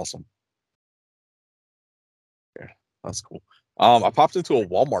 Awesome. Yeah, that's cool. I popped into a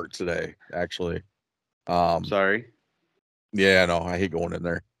Walmart today, actually. Sorry. Yeah, no, I hate going in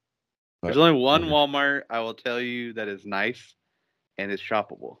there. There's only one Walmart I will tell you that is nice and is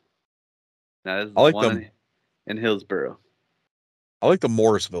shoppable. Now this is the one in Hillsboro. I like the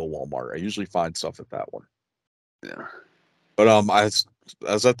Morrisville Walmart. I usually find stuff at that one. Yeah. But I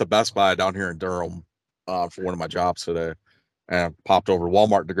was at the Best Buy down here in Durham for one of my jobs today, and I popped over to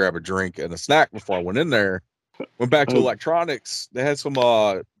Walmart to grab a drink and a snack before I went in there. Went back to electronics. They had some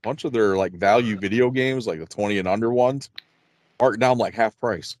bunch of their like value video games, like the 20 and under ones, marked down like half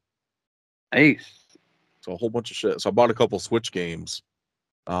price. Nice. So a whole bunch of shit. So I bought a couple Switch games.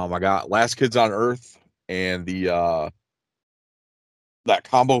 I got Last Kids on Earth and the that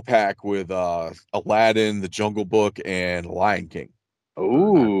combo pack with Aladdin, The Jungle Book, and Lion King.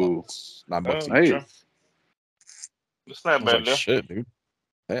 Ooh, $9 each. nice. It's not I was bad, like, though. shit, dude.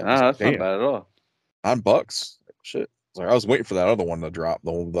 Yeah, No, that's not damn, bad at all. $9. Shit. I was waiting for that other one to drop,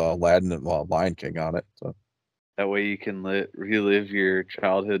 the Aladdin and Lion King on it. So That way you can relive your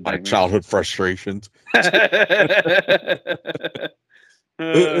childhood my nightmares. childhood frustrations.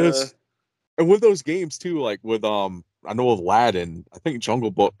 And with those games too, like with I know with Aladdin, I think Jungle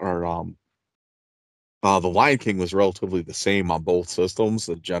Book or the Lion King was relatively the same on both systems,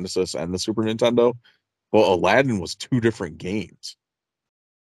 the Genesis and the Super Nintendo. Well, Aladdin was two different games.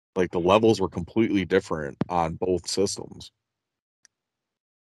 Like the levels were completely different on both systems.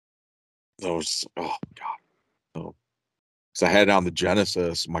 Those, oh god. So, I had it on the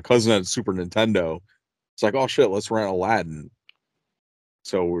Genesis. My cousin had a Super Nintendo. It's like, oh shit, let's rent Aladdin.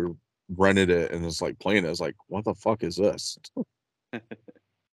 So we rented it and it's like playing it. It's like, what the fuck is this?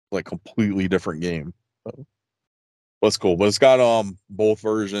 Like completely different game. So, that's cool. But it's got both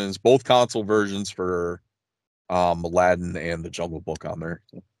versions, both console versions for Aladdin and the Jungle Book on there.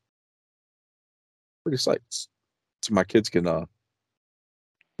 So, pretty sights. So my kids can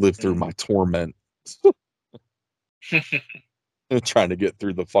live through my torment. Trying to get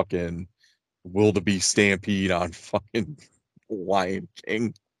through the fucking wildebeest stampede on fucking Lion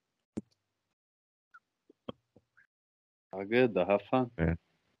King. All good. They'll have fun. Yeah.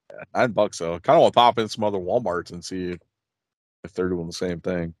 $9 though. Kind of want to pop in some other Walmarts and see if they're doing the same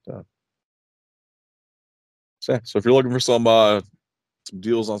thing. So if you're looking for some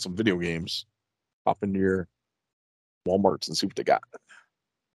deals on some video games, pop into your Walmarts and see what they got.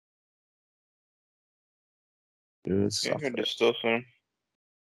 Good stuff. You can do stuff in.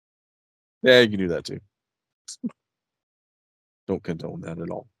 Yeah, you can do that too. Don't condone that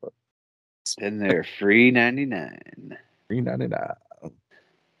at all. But And they're free 99. $3.99.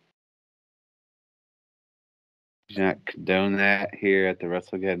 Do not condone that here at the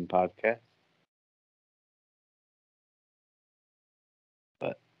WrestleGeddon podcast.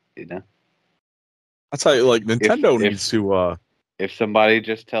 But, you know. I'll tell you, like, Nintendo needs to if somebody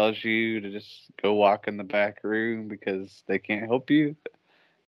just tells you to just go walk in the back room because they can't help you,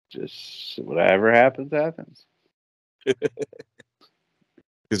 just whatever happens, happens.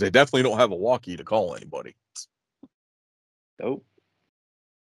 because they definitely don't have a walkie to call anybody. Nope.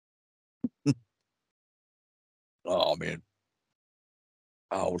 Oh man.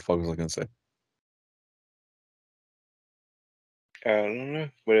 Oh, what the fuck was I gonna say? I don't know,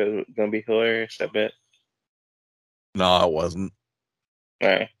 but it's gonna be hilarious, I bet. No, it wasn't. All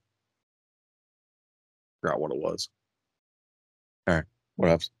right. Forgot what it was. All right, what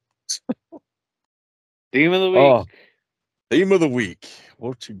else? Theme of the week. Oh, theme of the week.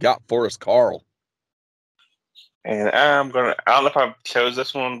 What you got for us, Carl? And I don't know if I've chose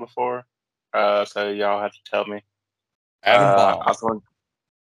this one before, so y'all have to tell me. Adam Bomb.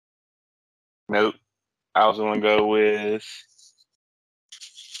 Nope. I was going to go with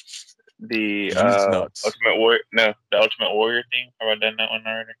the nuts. Ultimate Warrior. No, the Ultimate Warrior theme. Have I done that one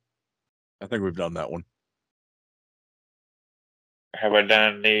already? I think we've done that one. Have I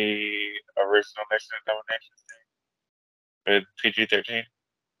done the original Nation of Domination thing with PG-13?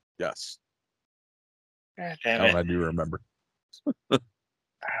 Yes. God That damn one it. I do remember. All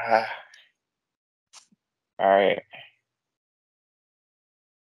right.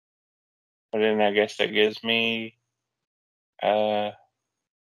 Well, then I guess that gives me no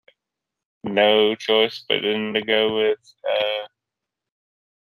choice but then to go with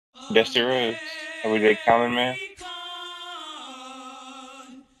Dusty Rhodes. Are we the Common Man?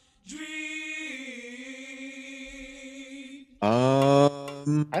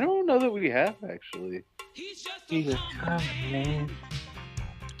 I don't know that we have, actually. He's a common man.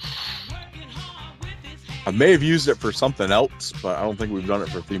 I may have used it for something else, but I don't think we've done it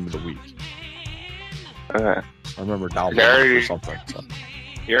for theme of the week. I remember downloading it for something. So.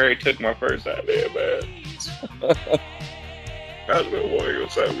 You already took my first idea, man. Ultimate Warrior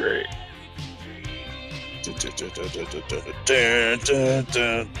was so great.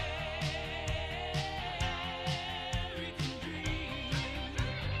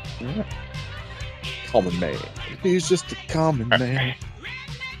 Common man. He's just a common man.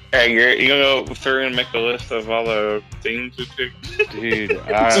 Hey, you gonna go through and make a list of all the themes we picked? Dude,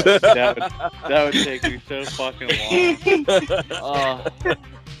 that would take me so fucking long.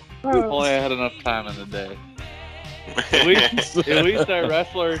 Only I had enough time in the day. At least our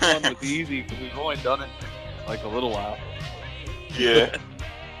wrestler one was easy because we've only done it like a little while. Yeah.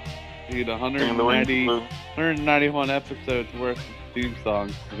 Dude, 191 episodes worth of theme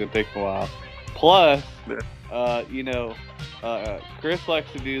songs is gonna take a while. Plus, Chris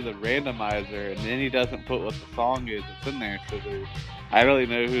likes to do the randomizer, and then he doesn't put what the song is that's in there. So I don't really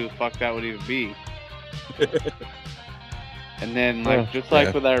know who the fuck that would even be. And then, like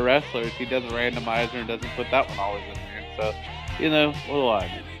with our wrestlers, he does a randomizer and doesn't put that one always in there. So, what do I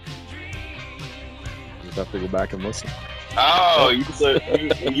do? You have to go back and listen. Oh, you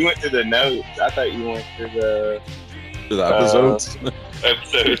went to the notes. I thought you went to the episodes.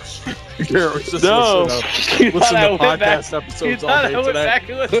 Episodes. Garrett was just No. listen to podcast episodes all day I went today. back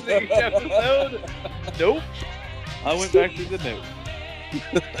and listened to each episode? Nope. I went back to the notes.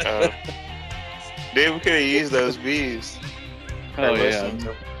 Dude, we could have used those bees. Oh, yeah.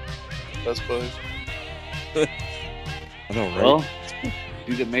 That's close. I know, right? Well,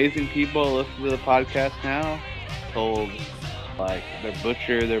 these amazing people listen to the podcast now. Told, like, their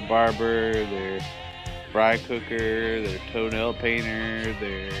butcher, their barber, their fry cooker, their toenail painter,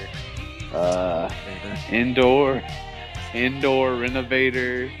 their indoor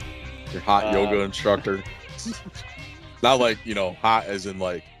renovator, Your hot yoga instructor. Not like, hot as in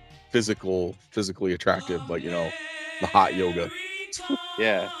like physically attractive, like, the hot yoga.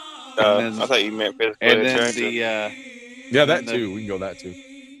 Yeah. I thought you meant physically And then attractive. Yeah, that too. We can go that too.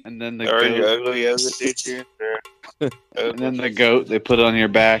 And then the Or your goat. ugly yoga teacher. And then the goat they put on your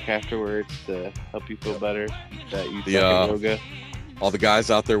back afterwards to help you feel better that you suck at yoga. All the guys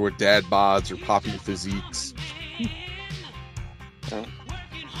out there with dad bods or poppy physiques.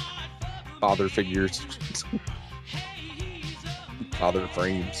 Father figures. Father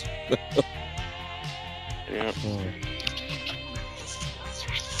frames. Yeah.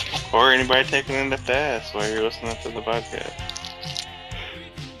 Or anybody taking in the fast while you're listening to the podcast.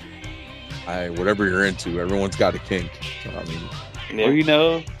 Whatever you're into, everyone's got a kink. I mean, Yeah.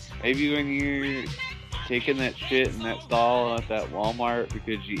 Or maybe when you're taking that shit in that stall at that Walmart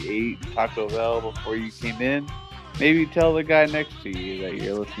because you ate Taco Bell before you came in, maybe tell the guy next to you that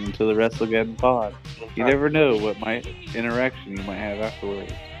you're listening to the Wrestlegeddon pod. You never know what interaction you might have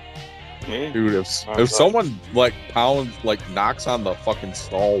afterwards. Yeah. dude, if someone knocks on the fucking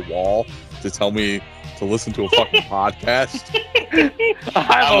stall wall to tell me to listen to a fucking podcast,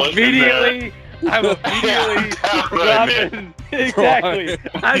 I'm immediately dropping. Exactly.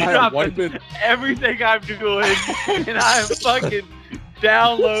 I'm dropping everything I'm doing, and I'm fucking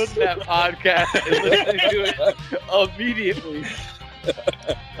downloading that podcast and listening to it immediately.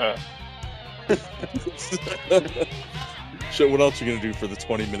 Shit, what else you gonna do for the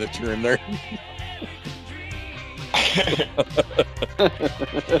 20 minutes you're in there?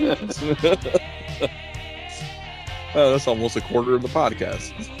 Oh, that's almost a quarter of the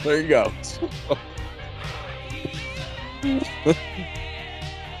podcast. There you go.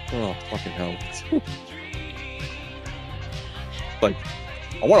 Oh, fucking hell. Like,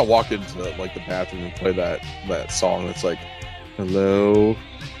 I want to walk into the bathroom and play that song that's like, hello,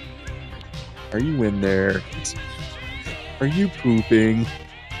 are you in there? Are you pooping?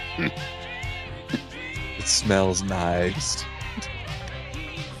 It smells nice.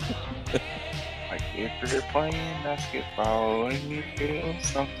 Like if you're playing basketball and you feel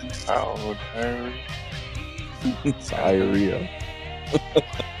something called hurry. Diarrhea.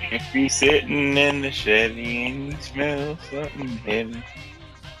 If you're sitting in the Chevy and you smell something heavy.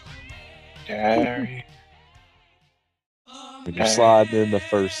 Diarrhea. When you're sliding in the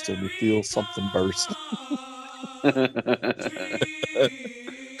first and you feel something burst.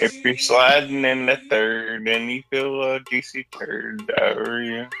 If you're sliding in the third and you feel a juicy turd.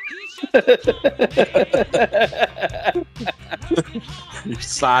 Diarrhea. You're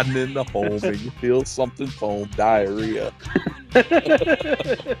sliding in the home and you feel something foam. Diarrhea.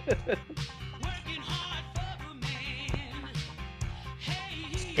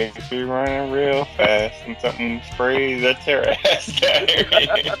 If you're running real fast and something sprays at your ass.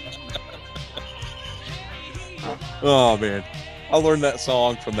 Diarrhea. Oh man, I learned that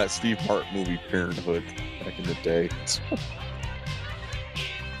song from that Steve Martin movie Parenthood back in the day.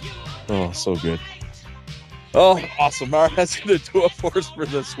 Oh, so good. Oh, awesome. All right, that's going to do it for us for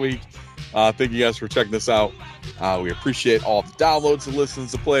this week. Thank you guys for checking this out. We appreciate all the downloads, the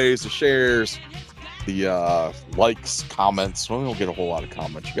listens, the plays, the shares, the likes, comments. Well, we don't get a whole lot of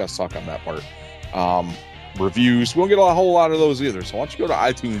comments. You guys talk on that part. reviews. We won't get a whole lot of those either. So why don't you go to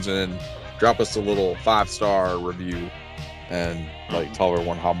iTunes and drop us a little 5-star review and like tell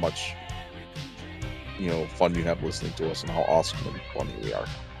everyone how much fun you have listening to us and how awesome and funny we are.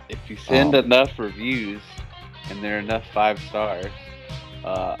 If you send enough reviews and there are enough 5 stars,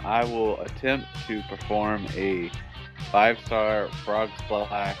 I will attempt to perform a 5-star frog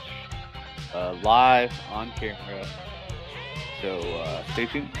splash live on camera. So stay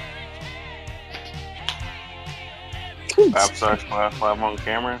tuned. 5-star splash live on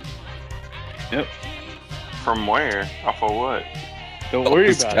camera? Yep. From where? Off of what? Don't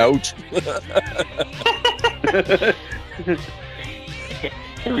worry about couch.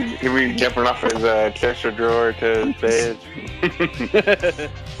 He be jumping off his chest drawer to his bed.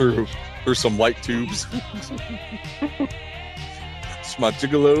 through some light tubes. It's my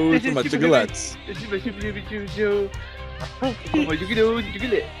gigolos and my gigolettes.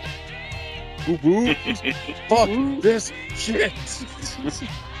 Woo woo. Fuck this shit.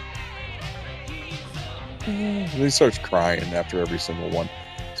 And he starts crying after every single one.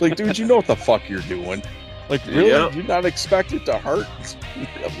 It's like, dude, you know what the fuck you're doing. Like, really? Yep. You're not expect it to hurt?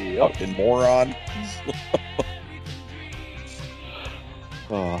 You fucking moron.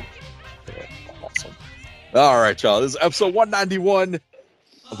 Oh, awesome. All right, y'all. This is episode 191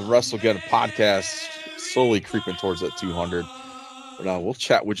 of the WrestleGeddon podcast. Slowly creeping towards that 200. But we'll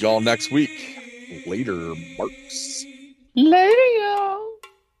chat with y'all next week. Later, Marks. Later, y'all.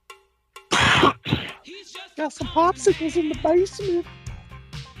 Got some popsicles in the basement.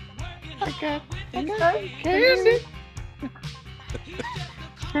 I got candy.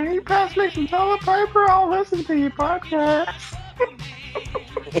 Can you pass me some toilet paper? I'll listen to your podcast.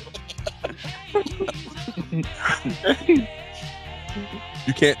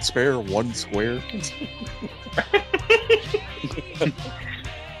 You can't spare one square?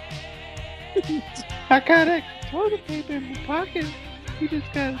 I got a toilet paper in my pocket. You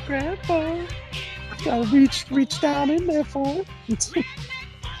just gotta grab for it. Gotta reach down in there for it.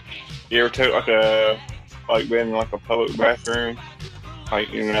 You ever took been in like a public bathroom, like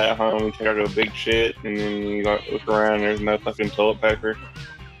at home, you take out a big shit, and then you like look around, and there's no fucking toilet paper.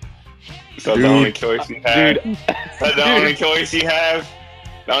 So the only choice you have,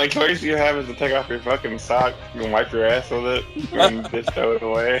 only choice you have is to take off your fucking sock and wipe your ass with it, and just throw it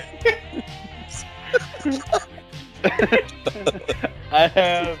away.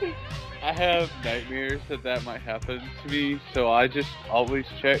 I have nightmares that might happen to me, so I just always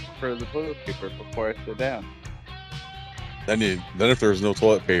check for the toilet paper before I sit down. Then if there's no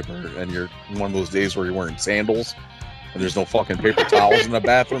toilet paper and you're one of those days where you're wearing sandals and there's no fucking paper towels in the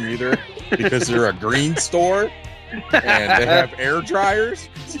bathroom either because they're a green store and they have air dryers.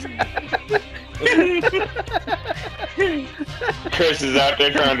 Chris is out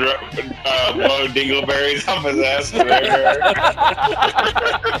there trying to blow dingleberries off his ass with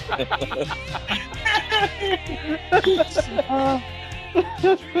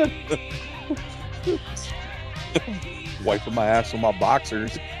Wiping my ass with my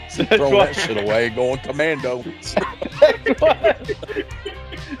boxers, throwing that shit away, going commando.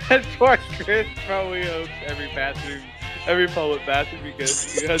 That's why Chris probably owns every public bathroom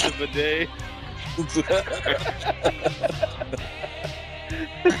because he has a bidet.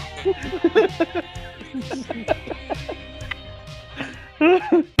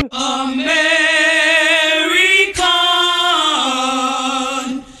 Amen.